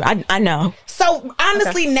got you. I know. So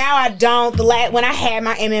honestly, now I don't. When I had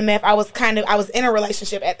my MMF, I was in a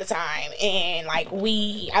relationship at the time, and like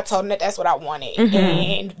I told him that that's what I wanted,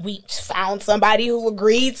 and we found somebody who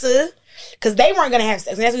agreed to, because they weren't gonna have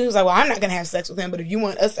sex, and that's when he was like, "Well, I'm not gonna have sex with him, but if you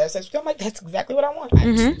want us to have sex with him," I'm like, "That's exactly what I want."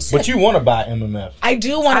 But you want to buy MMF? I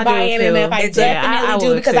do want to buy do, MMF. too. I Yeah, definitely I do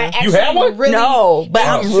would, because too. I actually You have one? really No, but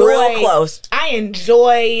I'm real close. I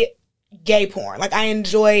enjoy gay porn. Like, I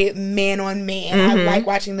enjoy man on man. I like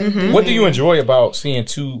watching them. Do What do you enjoy about seeing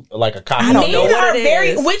two, like a cop? I don't know Men what are it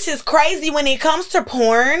is. which is crazy when it comes to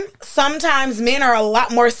porn. Sometimes men are a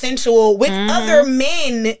lot more sensual with other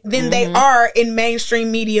men than they are in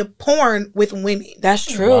mainstream media porn with women. That's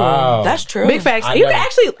true. Wow. That's true. Big facts. I You know. can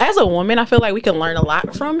actually, as a woman, I feel like we can learn a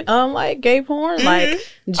lot from like gay porn. Like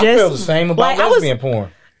just I feel the same about like, I was- lesbian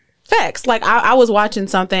porn. facts. Like I was watching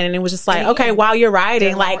something and it was just like, okay, while you're riding,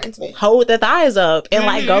 They're more like intimate. hold the thighs up and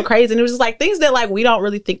like go crazy. And it was just like things that like we don't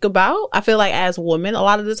really think about. I feel like as women, a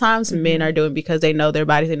lot of the times men are doing because they know their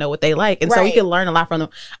bodies, they know what they like. And so we Right. can learn a lot from them.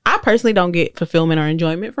 I personally don't get fulfillment or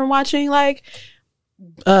enjoyment from watching like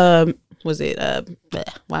why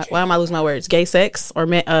am I losing my words? Gay sex or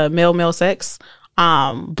male sex.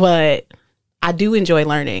 But I do enjoy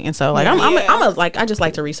learning, and so like I just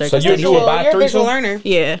like to research. So and you study do it shit. by You're a visual threesome? learner.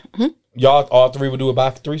 Yeah. Y'all all three would do it by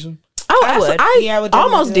threesome? Oh, I would. Yeah, I would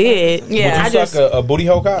definitely almost do did. that. Yeah. Would I you just suck a booty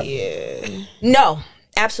hole cock? Yeah. No,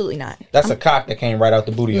 absolutely not. That's a cock that came right out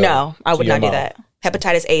the booty hole. No, I to would your not do mouth. that.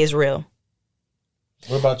 Hepatitis A is real.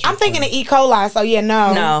 What about you? I'm thinking of E. coli, so yeah,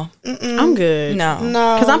 no. No, I'm good. no,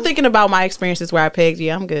 No. Because I'm thinking about my experiences where I pegged.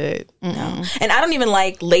 Yeah, I'm good. no. And I don't even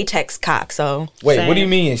like latex cock. So Wait, Same. what do you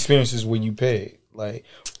mean experiences when you peg? Like,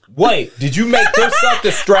 wait, did you make them suck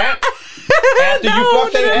the strap after you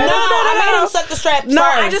fucked their ass? No, I made him suck the strap No,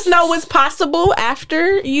 first. I just know what's possible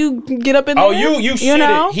after you get up in Oh, there. you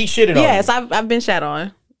shitted. He shitted on Yes, you. I've been shat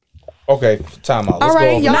on. Okay, time out. Let's All go right,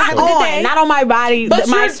 over y'all this have story. a good day. Not on my body. But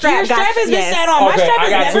my your strap has been yes. shat on. My Okay, strap I has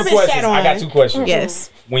got never two been questions. shat on. I got two questions. Yes.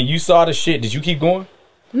 When you saw the shit, did you keep going?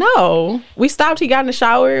 No, we stopped. He got in the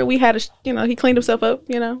shower. We had he cleaned himself up.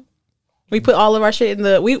 We put all of our shit in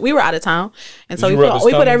the. We were out of town, and so Did we you rub his put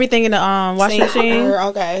stomach? everything in the washing machine.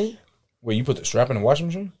 Okay. Wait, you put the strap in the washing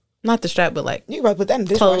machine? Not the strap, but like You can probably put that in the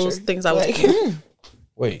dishwasher. clothes, things I was. Like,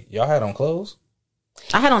 Wait, y'all had on clothes?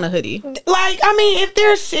 I had on a hoodie. like, I mean,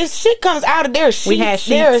 if shit comes out of there, sheets, We had sheets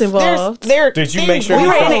there's- involved. There Did you things make sure We he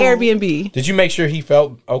were wrong. in felt- an Airbnb. Did you make sure he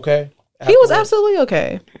felt okay? He was afterwards? absolutely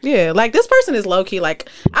okay. Yeah, like this person is low key. Like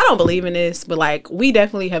I don't believe in this, but like we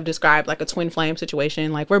definitely have described like a twin flame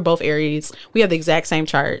situation. Like we're both Aries. We have the exact same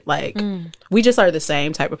chart. Like we just are the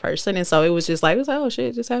same type of person, and so it was like oh shit,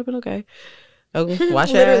 it just happened. Okay,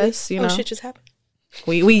 wash your literally, ass. You know, shit just happened.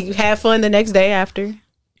 we had fun the next day after.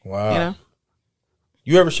 Wow. You know,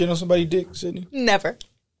 You ever shit on somebody's dick, Sydney? Never.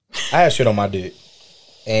 I had shit on my dick,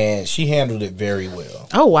 and she handled it very well.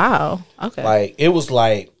 oh wow, okay, Like it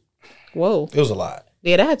was a lot.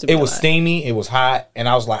 yeah, that had to be. It a was lot. steamy. It was hot, and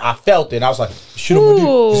I was like, I felt it. And I was like, shit on my dick.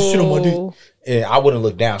 This is shit on my dick. And I wouldn't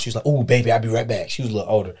look down. She was like, "Ooh, baby, I'll be right back." She was a little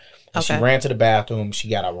older. And she Okay. ran to the bathroom. She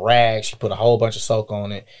got a rag. She put a whole bunch of soap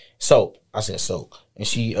on it. Soap. I said soap. And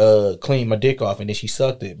she cleaned my dick off, and then she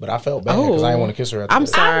sucked it. But I felt bad because I didn't want to kiss her. After I'm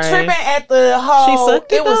that. sorry. I'm tripping at the whole. She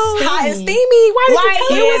sucked it, was though? Hot and steamy. steamy. Why did Like, you tell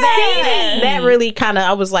me yeah, it was steamy? that really kind of.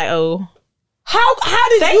 I was like, oh. How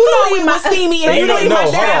did They you thought know it was steamy and You you don't didn't know. know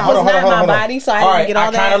Hold on, down? hold on, was not hold on, my hold on. body, so I didn't get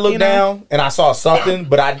all that, I kind of looked you know? down and I saw something,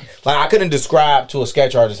 but I couldn't describe to a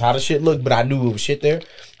sketch artist how the shit looked, but I knew it was shit there.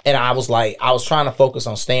 And I was like, I was trying to focus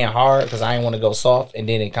on staying hard because I didn't want to go soft, and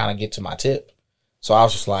then it kind of get to my tip. So I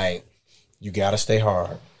was just like, you gotta stay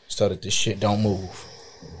hard so that this shit don't move.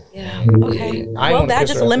 Yeah. Okay. I Well, wanna that kiss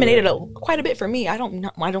just her after eliminated that. quite a bit for me. I don't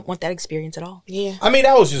want that experience at all. Yeah. I mean,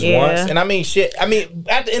 that was just Yeah. once, and I mean, shit. I mean,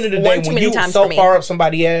 at the end of the One day, too when many you times so for me. far up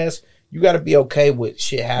somebody's ass, you got to be okay with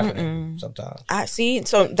shit happening sometimes. I see.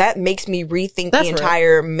 So that makes me rethink That's the right.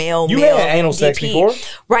 entire male. You male had anal sex DP. before?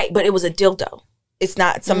 Right? But it was a dildo. It's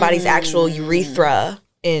not somebody's actual urethra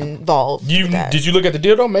involved. with that. Did you look at the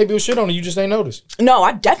dildo? Maybe it was shit on it. You just ain't noticed. No,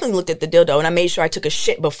 I definitely looked at the dildo and I made sure I took a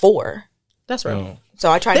shit before. That's right.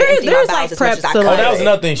 So I tried There to is- empty my there's, bowels like, as much as I preps could. to, Oh, like- that was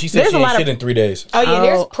another thing. She said There's she a ain't lot of- shit in 3 days. Oh yeah,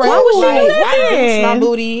 there's Oh. prep. Why would you like, do that why douche then? my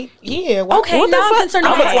booty? Yeah. Why, Okay, What the now I'm fuck? concerned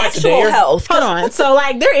How about much my like a actual day? health. Hold on. So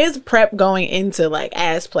like there is prep going into like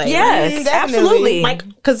ass play. Yes, definitely. absolutely. Like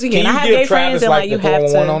because Can again, I you have give gay Travis friends and like like the you have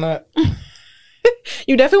 411 to. on that?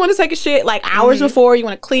 You definitely want to take a shit like hours before. You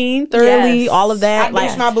want to clean thoroughly, Yes. all of that. I like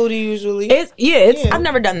douche my booty usually. it's Yeah. I've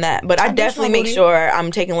never done that, but I douche definitely my make booty. sure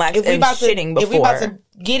I'm taking lax if we and about to, shitting before. if we about to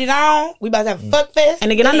get it on. We about to have a fuck fest.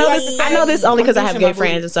 And again, I know this only because I have I'm gay douching my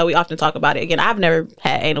friends, and so we often talk about it. Again, I've never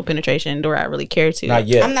had anal penetration, nor I really care to. Not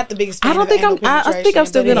yet. I'm not the biggest fan I don't think of I think I'm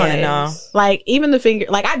still good on it. no. Like even the finger,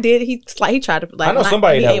 like I did. He tried to. Like, I know not-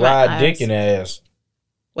 somebody he that ate my ride dick ass. in the ass.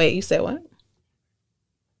 Wait, you said what?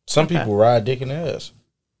 Some people ride dick in the ass.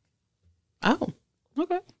 Oh,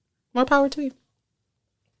 okay. More power to you.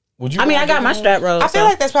 Would you? I mean, ride I got dick my in the strap roll. I feel so-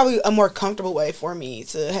 like that's probably a more comfortable way for me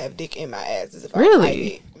to have dick in my ass. Is if Really? I like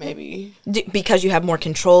it. Maybe. Because you have more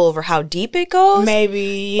control over how deep it goes?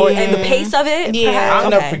 Maybe. Or yeah. and the pace of it? Yeah. perhaps? I'll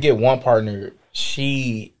Okay. never forget one partner.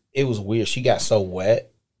 It was weird. She got so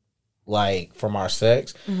wet, like from our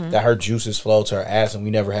sex, that her juices flowed to her ass, and we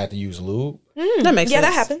never had to use lube. That makes Yeah, sense.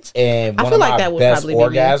 that happens. And I one feel of like my that would best probably be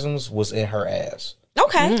me. orgasms was in her ass.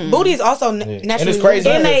 Okay. Booty is also And naturally it's crazy.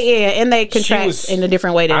 lube. And they She contract was- in a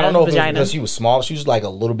different way than I don't know if it was vagina. because she was small. She was like a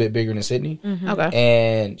little bit bigger than Sydney, Okay.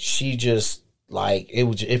 and she just like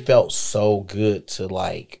it felt so good to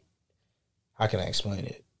like. How can I explain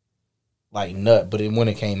it? Like nut, but when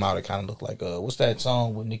it came out, it kind of looked like what's that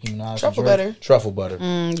song with Nicki Minaj? Truffle butter. Truffle butter.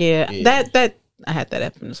 Yeah. Yeah. That I had that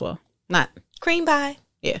happen as well. Not Cream pie.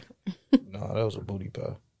 yeah. No, that was a booty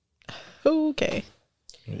pie. Okay.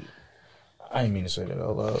 I didn't mean to say that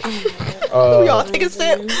out loud. Y'all take a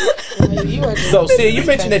sip. You are just So, see, you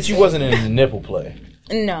mentioned that you wasn't in the nipple play.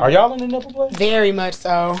 No. Are y'all in the nipple play? very much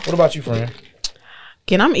so. What about you, friend?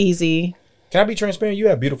 Again, I'm easy. Can I be transparent? You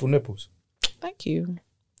have beautiful nipples. Thank you.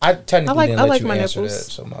 I technically didn't I let like you my answer nipples.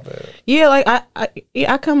 that, so my bad. Yeah, like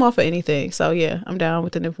I come off of anything. So yeah, I'm down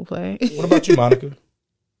with the nipple play. What about you, Monica?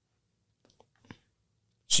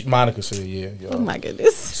 Monica said, yeah. Oh Y'all. my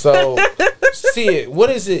goodness. So, see, what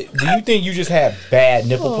is it? Do you think you just have bad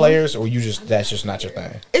nipple players, or that's just not your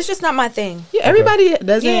thing? It's just not my thing. Yeah, everybody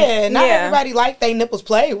doesn't. Yeah, not Yeah. everybody like they nipples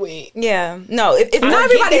played with. Yeah. No. If Not I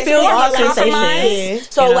everybody get feels more all of a compromise. sensations.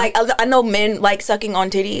 So, you know? like, I know men like sucking on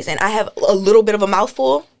titties, and I have a little bit of a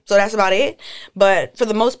mouthful. So that's about it. But for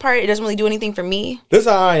the most part, it doesn't really do anything for me. This is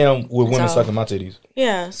how I am with women So- sucking my titties.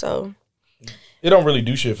 Yeah. So, It don't really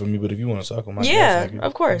do shit for me, but if you want to suck them, I yeah, guess,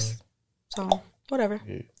 of course. So, whatever.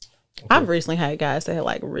 I've recently had guys that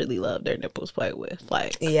like really love their nipples played with.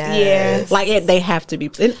 Like Yeah. like they have to be.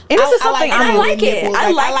 And this is something I I'm like it. I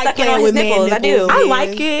like sucking on his man nipples. I do. I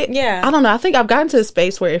like it. Yeah. I don't know. I think I've gotten to a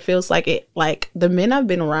space where it feels like it, like the men I've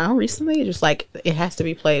been around recently, just like it has to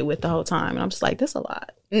be played with the whole time. And I'm just like, this a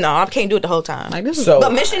lot. No, I can't do it the whole time. Like this is. So,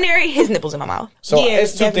 But missionary, his nipples in my mouth. so Yeah,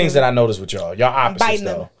 it's two definitely. things that I noticed with y'all. Y'all opposites, Biting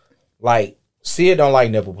them. though. Like, Sia don't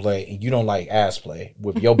like nipple play, and you don't like ass play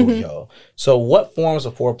with your booty hole. So, what forms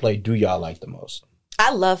of foreplay do y'all like the most?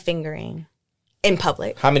 I love fingering in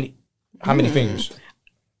public. How many fingers?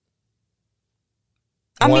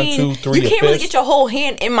 I One, mean, two, three, you a can't really fist? get your whole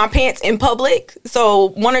hand in my pants in public. So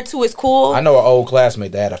 1 or 2 is cool. I know an old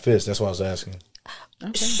classmate that had a fist. That's why I was asking.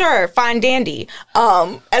 Sure, fine dandy.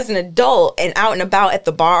 As an adult and out and about at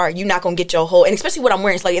the bar, you're not gonna get your whole, and especially what I'm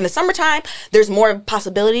wearing. It's like in the summertime, there's more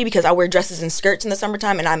possibility because I wear dresses and skirts in the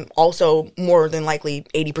summertime, and I'm also more than likely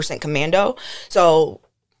 80% commando. So,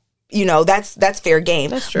 you know, that's fair game.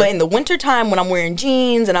 That's true. But in the wintertime, when I'm wearing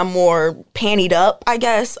jeans and I'm more pantied up, I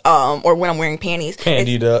guess, or when I'm wearing panties,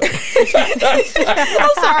 Pandied up. I'm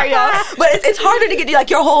sorry, y'all, but it's harder to get like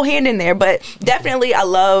your whole hand in there. But definitely, I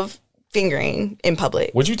love fingering in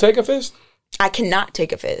public. Would you take a fist? I cannot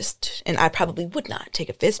take a fist, and I probably would not take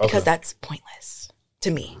a fist because that's pointless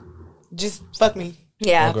to me. Just fuck me.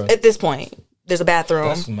 Yeah, Okay. at this point, there's a bathroom.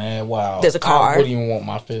 That's mad wild. There's a car. I wouldn't even want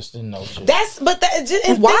my fist in no shit. Why?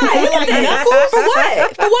 Like, Knuckles? For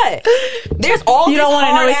what? For what? There's all You this don't wanna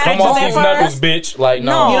know hard his ass Come Just off that these far? knuckles, bitch. Like,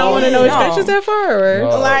 no. No. You don't want to know his No. stretches that far, or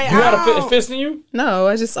No. Like, You got I a fist in you? no?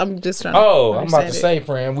 I'm just trying. Oh, to I'm about to understand say,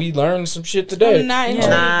 friend, we learned some shit today. I'm not intrigued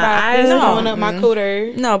Nah, by I this know. going up my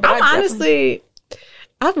cooter. No, but I'm I honestly,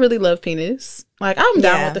 I really love penis. Like I'm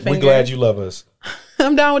down Yeah. with the We finger. glad you love us.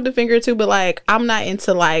 I'm down with the finger too, but like I'm not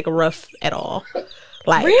into like rough at all.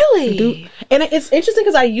 Like Really? and it's interesting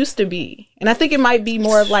because I used to be, and I think it might be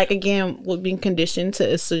more of like again what being conditioned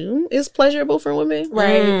to assume is pleasurable for women,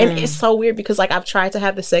 Right. And it's so weird because like I've tried to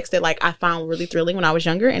have the sex that like I found really thrilling when I was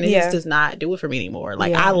younger, and it Yeah. just does not do it for me anymore.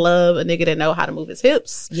 Like Yeah. I love a nigga that know how to move his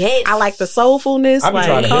hips. Yes. I like the soulfulness. I be like,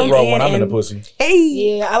 trying to come hit roll when in I'm in the and- pussy. Hey.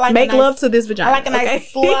 Yeah, I like make a nice, love to this vagina. I like a nice okay?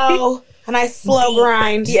 slow, a nice slow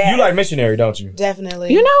grind. Yeah. You like missionary, don't you?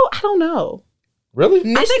 Definitely. You know, I don't know. Really?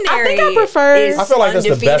 Missionary. I think I prefer. is I feel like that's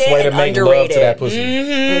the best way to make love to that pussy.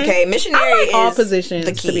 Okay, missionary I like all is positions,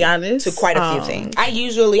 the key to be honest. to quite a few things.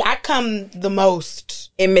 I come the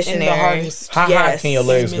most In missionary. and the hardest. How high can your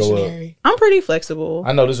legs go up? Missionary. I'm pretty flexible.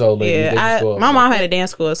 I know this old lady. they just Yeah, go up. my mom had a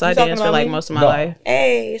dance school, so I talking danced for about like me? most of my No. life.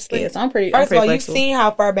 Hey, it's Yeah, like, so I'm pretty First of all, you've flexible. seen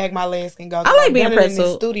how far back my legs can go. I like I've being done it in pretzel.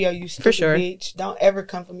 the studio, you stupid sure. bitch. Don't ever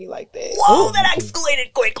come for me like that. whoa, that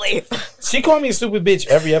escalated quickly. She called me a stupid bitch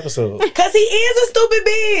every episode. Cause he is a stupid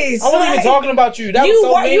bitch. I wasn't even talking about you. That was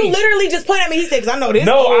so you mean. literally just pointed at me. He said, "Cause I know this."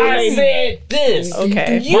 No, old I lady." said this.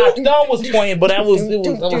 Okay. My thumb was pointing, but that was.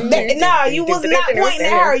 Nah, you was not pointing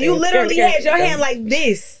at her. You literally had your hand like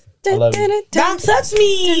this. I love you. Don't touch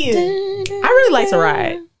me. I really like to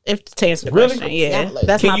ride. If to answer the Really? question, yeah, Not like-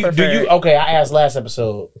 that's Can my you? preferred. Do you? Okay, I asked last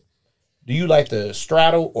episode. Do you like to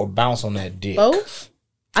straddle or bounce on that dick? Both.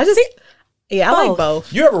 I just I like Both.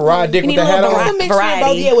 both. You ever ride dick You with need the a hat little on? It's a mixture of Variety.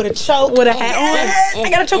 both. Yeah, with a choke. With a hat on. I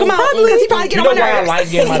gotta choke him out because he probably get You on know my why I nerves.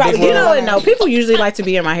 like getting my dick probably rubbed? You know what? No, people usually like to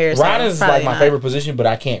be in my hair. So Riding is like probably my not. favorite position, but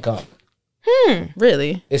I can't come.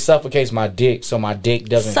 Really? It suffocates my dick, so my dick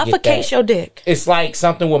doesn't get Suffocates that. your dick. It's like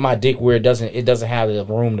something with my dick where it doesn't have the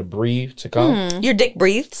room to breathe to come. Your dick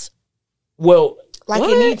breathes. Well, Like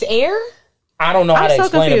What? it needs air. I don't know how I'm to so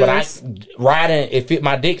explain it, but confused. riding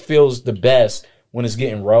my dick feels the best when it's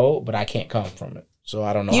getting rolled, but I can't come from it. So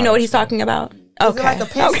I don't know. You how know to what he's explain talking about? Is Okay. it like a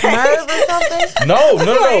pinched nerve or something? it.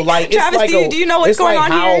 No. Like it's Travis, like do you know what's it's going like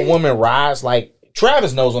on how here? a woman rides. Like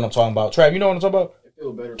Travis knows what I'm talking about. Trav, you know what I'm talking about?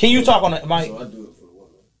 Feel better. Can you talk on the mic? So I do it for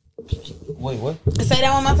the woman. Wait, what? Say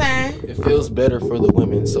that one more time. It feels better for the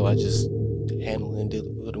women, so I just handle and deal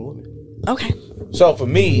with the women. Okay. So for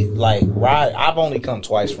me, like I've only come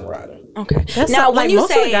twice from riding. Okay. That's now, like when you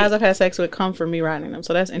most of say the guys I've had sex with come from me riding them,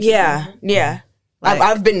 so that's interesting. yeah. Like-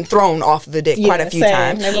 I've been thrown off the dick quite a few same.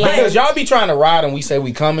 times. Never mind. Because y'all be trying to ride and we say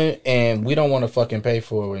we coming and we don't want to fucking pay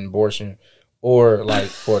for an abortion or like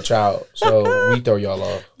for a child. So we throw y'all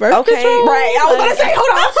off. Birth Okay, control? right. I was about to say,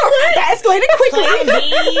 hold on. That escalated quickly.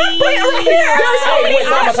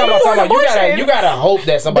 You gotta hope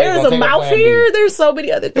that somebody There's gonna a take mouth plan B. here. There's so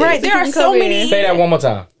many other things. Right, that there you are can so come many- in. Say that one more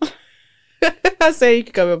time. I say you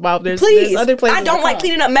can come in mouth. There's Please. other places. I don't to like come.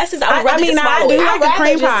 cleaning up messes. I would I rather mean, just I swallow do it. like I'd the rather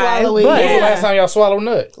cream just pie, swallow it. but When's the Yeah. last time y'all swallowed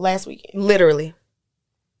nut? Last weekend. Literally.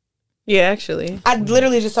 yeah, actually, I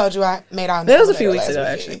literally just told you I made out. that was a few weeks last ago.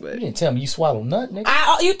 weekend. Actually, You but didn't tell me you swallowed nut,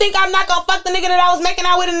 nigga. You think I'm not gonna fuck the nigga that I was making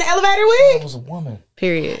out with in the elevator I with? was a woman.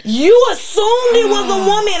 period. You assumed it was a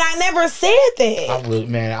woman. I never said that.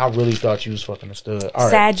 I really thought you was fucking a stud. All right. We'll talk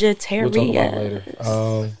about it Sagittarius. later.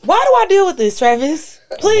 Why do I deal with this, Travis?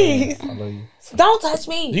 Please, I love you. don't touch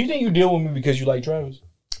Do me. you think you deal with me because you like Travis?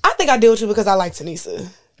 I think I deal with you because I like Tanisa.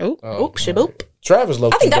 Oh, Oop, shaboop. Travis low.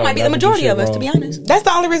 I think that might be the majority of us, to be honest. That's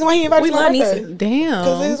the only reason why he invited We me to love my birthday. Nisa. damn.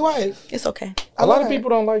 Because of his wife. It's okay. A lot of people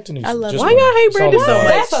don't like Tanisha. I love Just it. Why y'all hate it's only Brandon so one.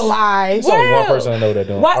 much? That's a lie. It's only one person I know that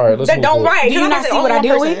don't. What? All right, let's That move don't forward. right. Do you not see what I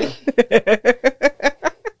deal with?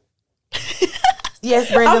 Yes,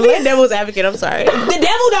 I'm Brandon. being devil's advocate. I'm sorry. The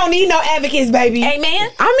devil don't need no advocates, baby. Hey, man.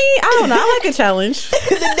 I mean, I don't know. I like a challenge,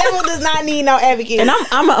 The devil does not need no advocates. and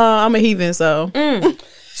I'm a heathen, so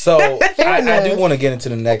So I enough. do want to get into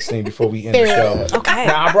the next thing before we end the show. Okay.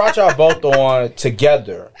 Now I brought y'all both on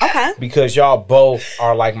together. Okay. Because y'all both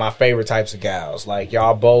are like my favorite types of gals. Like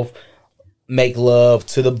y'all both make love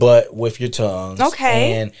to the butt with your tongues.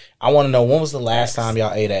 Okay. And I want to know, when was the last time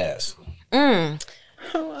y'all ate ass?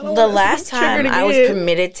 The last time I was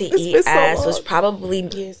permitted to eat been so ass long. was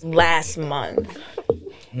probably last month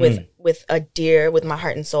with a deer with my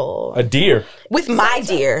heart and soul. A deer. With my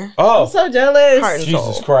deer. Oh, so jealous. Heart and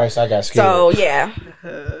Jesus soul. Christ! I got scared. So, yeah.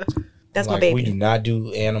 That's my like, baby. we do not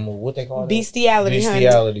do animal. What they call it? Bestiality, honey.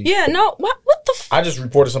 Bestiality. Yeah, no. What the I just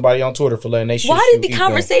reported somebody on Twitter for letting they shit. Why you did the eat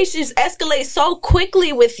conversations escalate so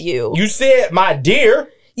quickly with you? them. You said my deer.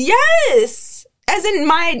 Yes. As in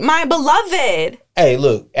my beloved. Hey,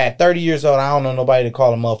 look, at 30 years old, I don't know nobody to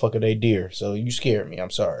call a motherfucker they dear. So you scared me. I'm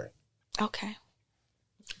sorry. Okay.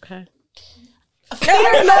 Okay. That's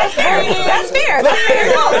fair. That's fair. That's fair.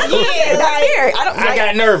 Yeah, that's fair. I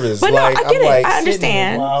got nervous. But no, I get I'm it. like, I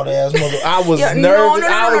understand. Wild ass mother. I was Yeah, nervous.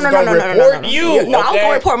 I was going to report you. No, I was okay?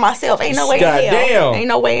 gonna report myself. Ain't no way in hell. Goddamn. Ain't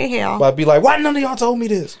no way in hell. But I'd be like, why none of y'all told me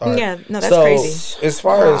this? All right. Yeah, no, that's so, crazy. As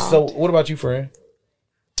far as, so what about you, friend?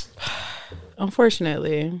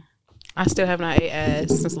 Unfortunately, I still have not ate ass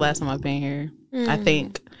since the last time I've been here. I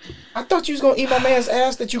think I thought you was going to eat my man's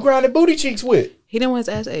ass that you grinded booty cheeks with. he didn't want his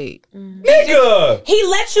ass ate. Nigga! He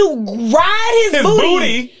let you ride his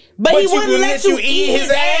booty, but he you wouldn't let you eat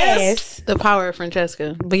his ass. The power of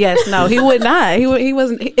Francesca. But yes, no, he would not. He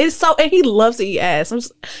wasn't. It's so, and he loves to eat ass.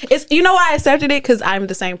 It's you know why I accepted it, because I'm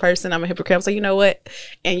the same person. I'm a hypocrite. I'm like, you know what?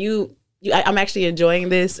 And I'm actually enjoying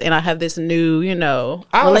this, and I have this new,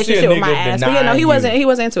 relationship with my ass. But he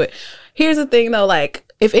wasn't into it. Here's the thing, though. Like,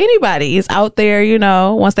 if anybody is out there,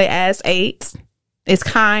 once they ass ate, is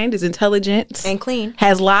kind, is intelligent, and clean,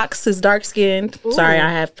 has locks, is dark skinned. Sorry,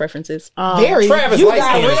 I have preferences. Very. Travis You light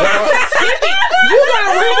got skinned.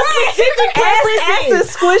 real specific Ass preferences.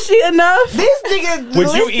 is squishy enough. This nigga Would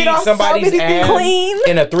you listed eat off somebody's so many ass things. Clean.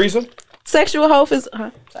 in a threesome? Sexual hope is.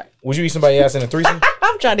 Sorry. Would you eat somebody's ass in a threesome?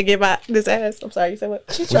 I'm trying to get my this ass. I'm sorry. You said what?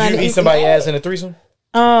 She's Would trying you to eat somebody's ass in a threesome?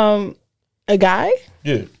 A guy?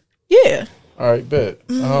 Yeah. Yeah. All right, bet.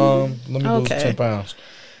 Let me lose Okay. 10 pounds.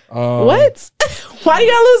 What? Why do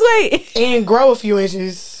you gotta lose weight? and grow a few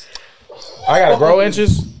inches. I gotta grow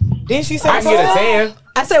inches. Didn't she say I can get a tan.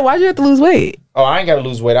 I said, why'd you have to lose weight? Oh, I ain't gotta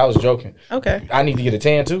lose weight. I was joking. Okay. I need to get a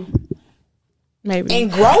tan too. Maybe.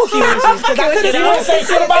 And grow a few inches? Because I could have didn't say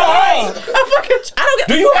shit about height. I don't get.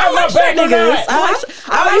 Do you have my back or not?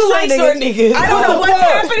 I like short niggas. I don't know what's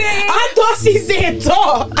happening. I thought she said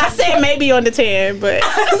tall. I said maybe on the 10, but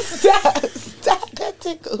Stop that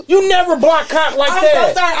tickle. You never block cock like I'm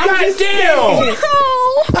that. so sorry. I'm God just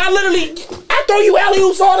damn. I literally, I throw you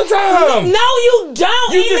alley-oops all the time. No, you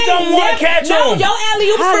don't. You just don't want to catch No, them. your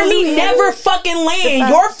alley-oops for me never fucking land.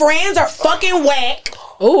 Your friends are fucking whack.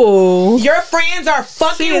 ooh, Your friends are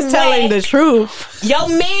fucking she is whack. telling the truth. Your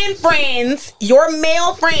man friends, your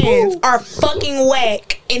male friends are fucking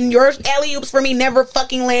whack. And your alley-oops for me never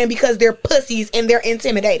fucking land because they're pussies and they're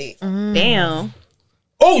intimidated. Damn.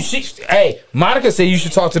 Oh, hey, Monica said you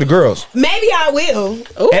should talk to the girls. Maybe I will.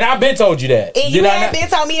 And I've been told you that. And you Did I have not? been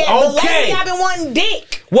telling me that. But Okay. lately I've been wanting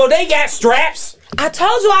dick. Well, they got straps. I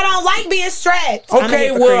told you I don't like being strapped. I'm a Okay,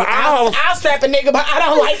 hypocrite. well, I'll strap a nigga, but I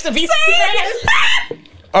don't like to be strapped.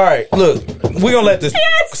 All right, look, we're gonna let this.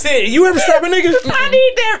 Sid, you ever strap a nigga? I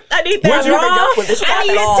need that. Would you? Never dealt with the strap I at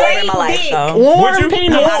need all a in my life. dick. So Would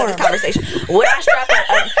you? I'm out of this conversation. Would I strap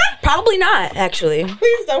it? Probably not. Actually,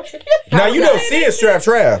 Please don't. Now you know Sid strap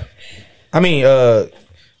trap. I mean,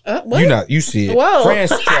 What? you see it. Whoa. Fran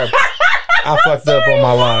strap. I fucked up on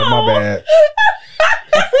my line. My bad.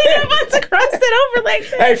 I'm about to cross it over like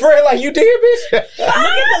that. Hey, Fran, like you did, bitch. Look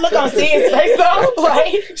at the look on Sid's face though.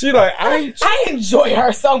 Like, She like I enjoy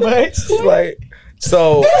her so much. She's like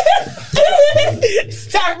so.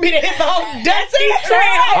 Stop me to hit the whole dusty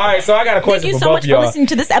trap. All right, so I got a question thank you for so both much of for y'all. listening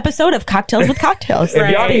to this episode of Cocktails with Cocktails. If y'all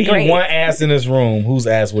It's could been eat great. one ass in this room, whose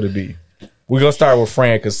ass would it be? We're gonna start with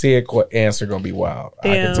Fran because Sid answer gonna be wild. I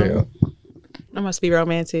Damn. can tell. I must be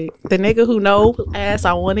romantic. The nigga who know ass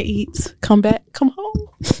I want to eat, come home.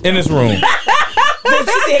 In this room, She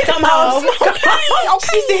said, "Come home."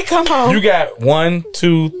 She said, "Come home." you got 1,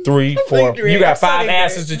 2, 3, 4. You got 5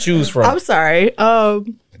 asses to choose from. I'm sorry.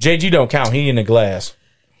 JG don't count. He in the glass.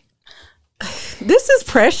 This is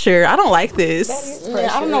pressure. I don't like this.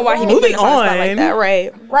 Yeah, I don't know why he Moving moving on on. like that.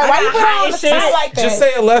 Right? Right? Why you put her on the shit. spot like that? Just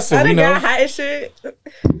say a lesson. I We done know. got hot as shit.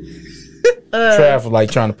 Trav like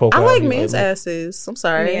trying to poke. I out like you, men's like, asses. I'm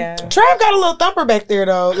sorry. Yeah. Trav got a little thumper back there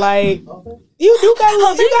though. Like you do got a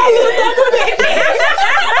little, you got a little thumper back there.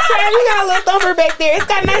 Trav, you got a little thumper back there. It's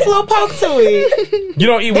got a nice little poke to it. You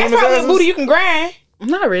don't eat That's women's probably a asses? booty you can grind.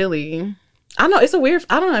 Not really. I know it's a weird.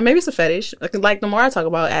 I don't know. Maybe it's a fetish. Like the more I talk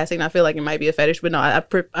about assing, I feel like it might be a fetish. But no, I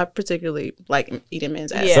particularly like eating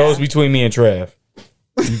men's ass. Yeah. So it's between me and Trav.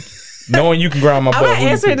 Knowing you can grind my I'm butt. gonna who you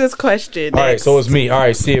answer pick? this question. All right, next. so it's me. All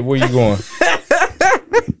right, Sid, where you going?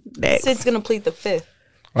 Next. Sid's gonna plead the fifth.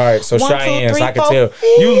 All right, so 1, 2, Cheyenne, so 3, I can 4, tell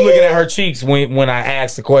you was looking at her cheeks when I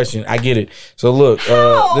asked the question. I get it. So look,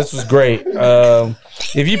 this was great.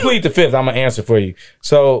 If you plead the fifth, I'm gonna answer for you.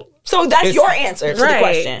 So that's It's- your answer to the Right.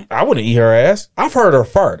 question. I wouldn't eat her ass. I've heard her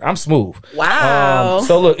fart. I'm smooth. Wow.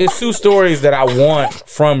 So look, it's 2 stories that I want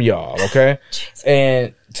from y'all, okay?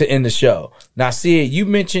 And to end the show. Now, Sid, you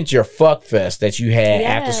mentioned your fuck fest that you had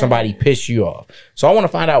after somebody pissed you off. So I want to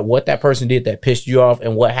find out what that person did that pissed you off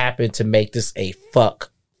and what happened to make this a fuck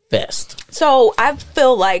fest. So I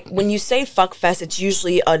feel like when you say fuck fest, it's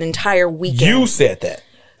usually an entire weekend. You said that.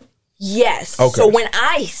 Yes. Okay. So when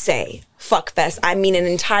I say fuck fest, I mean an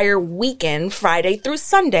entire weekend, Friday through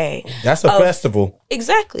Sunday. That's a festival.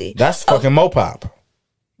 Exactly. That's fucking Mopop.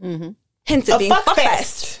 Hence it A being fuck fuck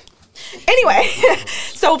fest. fest. Anyway,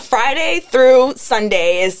 so Friday through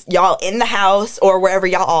Sunday is y'all in the house or wherever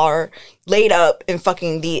y'all are. laid up and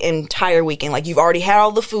fucking the entire weekend. Like, you've already had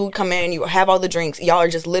all the food come in, you have all the drinks. Y'all are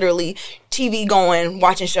just literally TV going,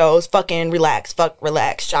 watching shows, fucking relax, fuck,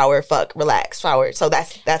 relax, shower, fuck, relax, shower. So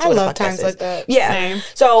that's I what love a fuck times fest like is. that. Yeah. Same.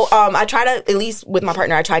 So I try to, at least with my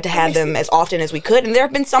partner, I tried to have them as often as we could. And there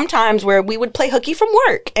have been some times where we would play hooky from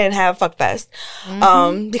work and have fuck fest.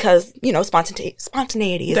 Because, you know,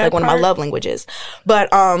 spontaneity is That like one of my part. love languages. But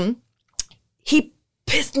he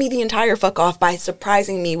pissed me the entire fuck off by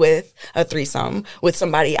surprising me with a threesome with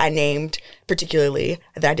somebody I named particularly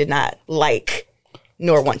that I did not like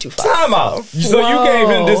nor want to fuck. Time out. So you gave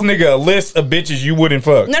him this nigga a list of bitches you wouldn't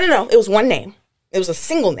fuck. No. It was one name. It was a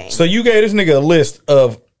single name. So you gave this nigga a list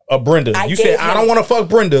of Brenda. I You gave said, I him- don't want to fuck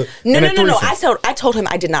Brenda. No. in a threesome. I told him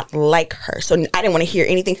I did not like her, so I didn't want to hear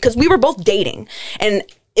anything because we were both dating. And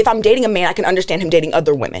if I'm dating a man, I can understand him dating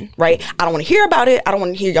other women, right? I don't want to hear about it. I don't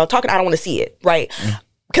want to hear y'all talking. I don't want to see it, right?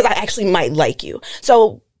 Because I actually might like you.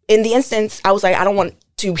 So in the instance, I was like, I don't want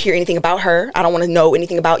to hear anything about her. I don't want to know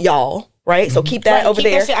anything about y'all, right? So keep that Right, over keep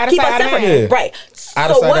there. that shit out of Keep sight, us out of separate, mind. Yeah. right?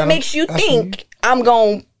 Out of So sight, out what of- makes you I see. think I'm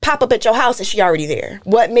gonna pop up at your house and she already there?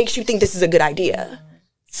 What makes you think this is a good idea?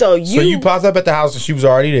 So You popped up at the house and she was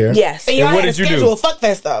already there. yes. And y'all And what had did a you do? schedule fuck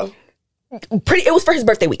fest though. It was for his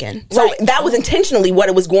birthday weekend. So Right. that was intentionally what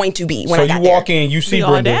it was going to be when So I got you walk in, you see The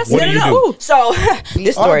Brenda. audacity. What do you do? So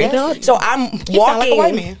this story. audacity. So I'm You sound like a white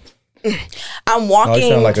walking. man. I'm Oh, walking you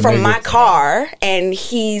sound like a from nigga. my car, and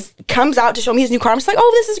he comes out to show me his new car. I'm just like,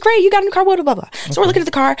 "Oh, this is great! You got a new car, blah blah blah." So we're looking at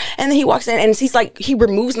the car, and then he walks in, and he's like, he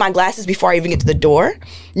removes my glasses before I even get to the door,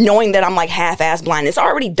 knowing that I'm like half-ass blind. It's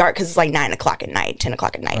already dark because it's like 9 o'clock at night, 10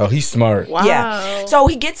 o'clock at night. Oh, he's smart. Wow. Yeah. So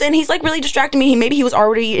he gets in, he's like really distracting me. Maybe he was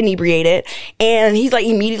already inebriated. And he's like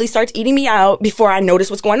immediately starts eating me out before I notice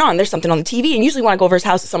what's going on. There's something on the TV. And usually when I go over his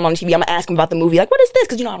house, there's something on the TV. I'm going to ask him about the movie. Like, what is this?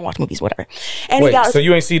 Because you know I don't watch movies, whatever. And Wait, he got so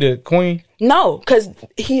you ain't see the queen? no, because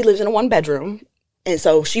he lives in a 1-bedroom. And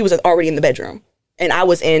so she was already in the bedroom. And I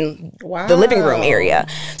was in the living room area.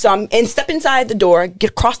 So step inside the door,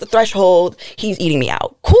 get across the threshold. He's eating me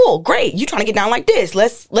out. Cool, great. You trying to get down like this?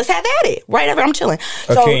 Let's have at it. Right after I'm chilling.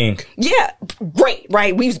 A king. Yeah, great.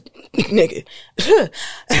 Right, we nigga.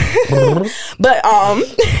 But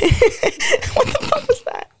what the fuck was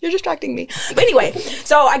that? You're distracting me. But anyway,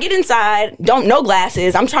 so I get inside. No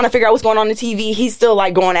glasses. I'm trying to figure out what's going on the TV. He's still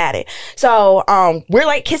like going at it. So we're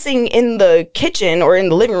like kissing in the kitchen or in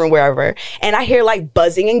the living room, wherever. And I hear like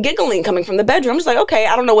buzzing and giggling coming from the bedroom. I'm just like, okay,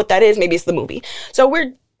 I don't know what that is. Maybe it's the movie. So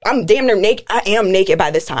I'm damn near naked. I am naked by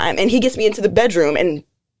this time. And he gets me into the bedroom and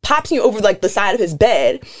pops me over like the side of his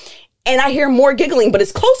bed. And I hear more giggling, but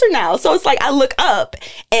it's closer now. So it's like I look up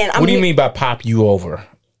and What do you mean by pop you over?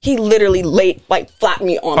 He literally flopped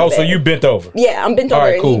me on the Oh, bed. so you bent over. Yeah, I'm bent All over.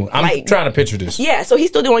 right, and cool. he, I'm like, trying to picture this. Yeah, so he's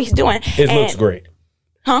still doing what he's doing. It looks great.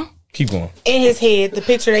 Huh? Keep going. In his head, the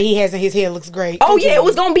picture that he has in his head looks great. Oh yeah, it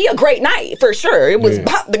was gonna be a great night for sure. It was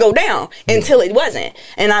about to go down until it wasn't.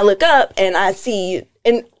 And I look up and I see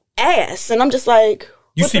an ass, and I'm just like,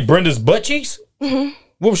 You see Brenda's butt cheeks? Mm-hmm.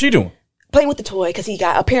 What was she doing? playing with the toy because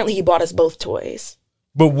apparently he bought us both toys.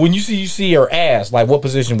 But when you see her ass, like what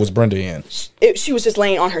position was Brenda in? She was just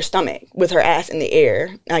laying on her stomach with her ass in the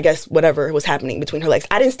air. I guess whatever was happening between her legs.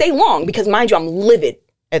 I didn't stay long because, mind you, I'm livid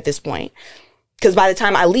at this point. Because by the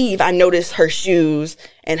time I leave, I notice her shoes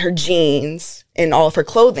and her jeans and all of her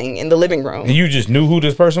clothing in the living room. And you just knew who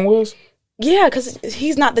this person was? Yeah, because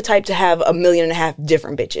he's not the type to have 1.5 million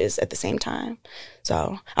different bitches at the same time.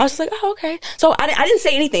 So I was just like, oh, okay. So I didn't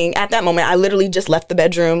say anything at that moment. I literally just left the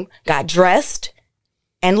bedroom, got dressed,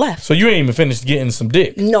 and left. So you ain't even finished getting some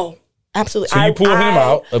dick. No, absolutely. So you pulled him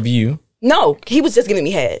out of you. No, he was just giving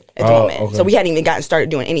me head at the moment. Okay. So we hadn't even gotten started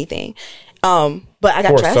doing anything. But I got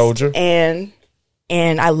Poor dressed soldier. and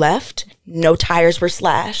I left. No tires were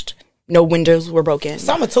slashed. No windows were broken.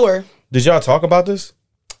 So I'm a tour. Did y'all talk about this?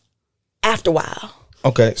 After a while.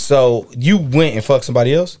 Okay, so you went and fucked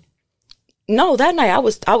somebody else? No, that night I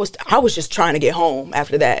was just trying to get home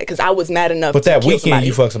after that because I was mad enough. But to that kill weekend somebody.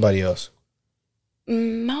 you fucked somebody else?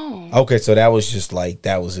 No. Okay, so that was just like,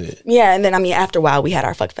 that was it. Yeah, and then after a while we had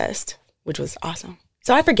our fuck fest, which was awesome.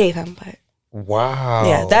 So I forgave him, but Wow.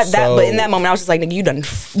 yeah, that So- but in that moment I was just like, nigga,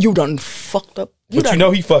 you done fucked up. But you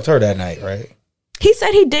know he fucked her that night, right? He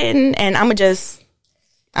said he didn't, and I'ma just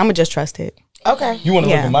trust it. Okay. You want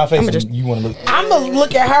to Yeah, look at my face I'ma and just- you want to look... I'm going to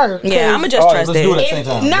look at her. Yeah, I'ma just trust it.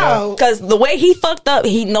 No. Because the way he fucked up,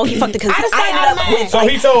 he fucked it because I just I say ended up automatic. with So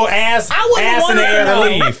he told ass wouldn't in want the her air to to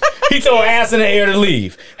know. leave. He told ass in the air to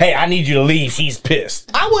leave. Hey, I need you to leave. She's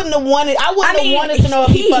pissed. I wouldn't have wanted to know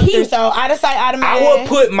if he- he fucked he- her, so I decide I automatic. would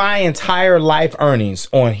put my entire life earnings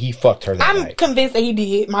on he fucked her that I'm night. convinced that he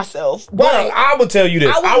did myself. Well, But I would tell you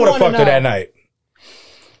this. I I wouldn't would have wanna fucked her know. that night.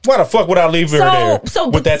 Why the fuck would I leave her there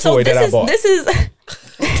with that toy that I bought? This is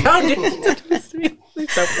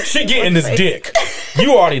She getting this dick.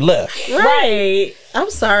 You already left. Right. I'm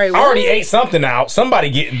sorry. I already ate something out. Somebody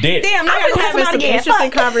getting dick. damn. I I've gotta been have having some again.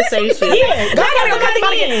 interesting conversations. Yeah, go I gotta cuss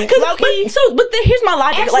again. again. 'Cause- Low-key. but here's my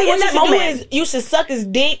logic. Actually, Like what in you that should do moment, is you should suck his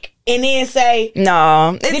dick and then say,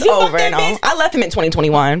 no, it's Did you fuck over. that No, bitch? I left him in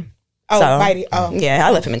 2021. "Oh, So, bite it." Oh, Yeah,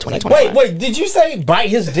 I left him in 2021. Wait, did you say bite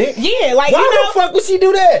his dick? yeah, like Why you know. the fuck would she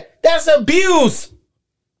do that? That's abuse.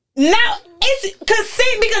 No, it's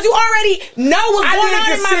consent because you already know what's I going didn't on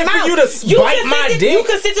in my consent for mouth. you to bite my consented- dick. You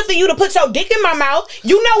consented for you to put your dick in my mouth.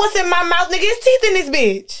 You know what's in my mouth, nigga. It's teeth in this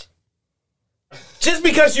bitch. Just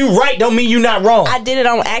because you right don't mean you not wrong. I did it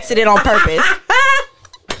on accident on purpose.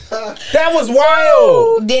 That was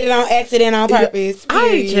wild. Did it on accident on purpose.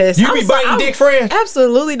 I just You be biting dick, friend?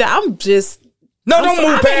 Absolutely not. I'm just. No, don't move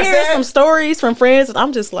I've been past hearing some that. stories from friends. And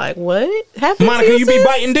I'm just like, what happened? Monica, to you be sis?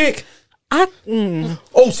 biting dick? I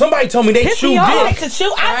Oh, somebody told me they Piss chew me dick. off. I like to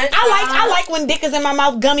chew. I like when dick is in my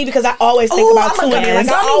mouth gummy because I always think Ooh, about I'm a chewing it. Like I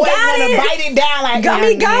gummy always got want to it. bite it down like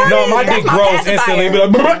Gummy got No, my That's dick my grows pacifier. instantly. Be like,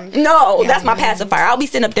 "Bruh." No, that's my pacifier. I'll be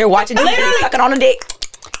sitting up there watching TV, Literally. sucking on a dick.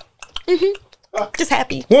 Just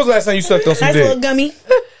happy. When was the last time you sucked on some Nice little dick? gummy.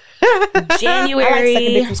 January. I like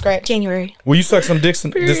sucking dick from scratch. January. Will you suck some dick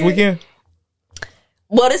this weekend?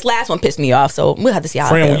 Well, this last one pissed me off, so we'll have to see how.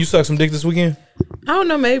 Friend, I will feel. you suck some dick this weekend? I don't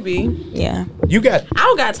know. Maybe Yeah. You got. I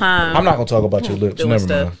don't got time. I'm not gonna talk about your lips. doing Never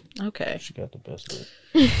stuff. mind. Okay. She got the best lips.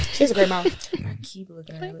 She has a great mouth. Keep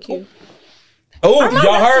looking at Thank it. you. Oh,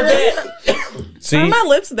 y'all heard that? See, Are my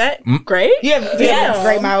lips that great? You have a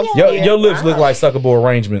great mouth. your lips look like suckable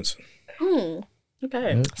arrangements.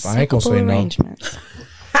 Okay. I ain't gonna say no. Arrangements.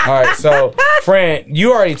 All right, so Fran,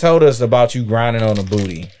 you already told us about you grinding on the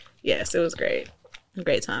booty. Yes, it was great. A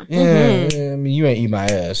great time. Yeah, I mean, you ain't eat my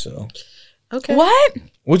ass, so Okay. What?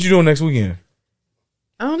 what you doing next weekend?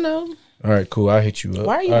 I don't know. All right, cool. I'll hit you up.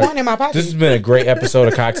 Why are you All right. going in my pocket? This has been a great episode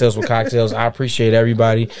of Cocktails with Cocktails. I appreciate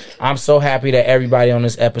everybody. I'm so happy that everybody on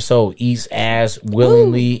this episode eats ass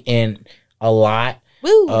willingly and a lot.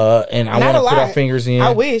 Woo. And I Not want a to put lot. our fingers in.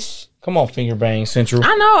 I wish. Come on, Finger Bang Central.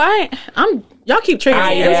 I know. I'm. Y'all keep triggering I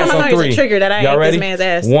me. eat Every ass time on I know three. it's a trigger that I Y'all ate ready? this man's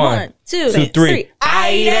ass. One, 2, 2, 3.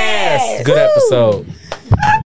 I eat ass. Good episode.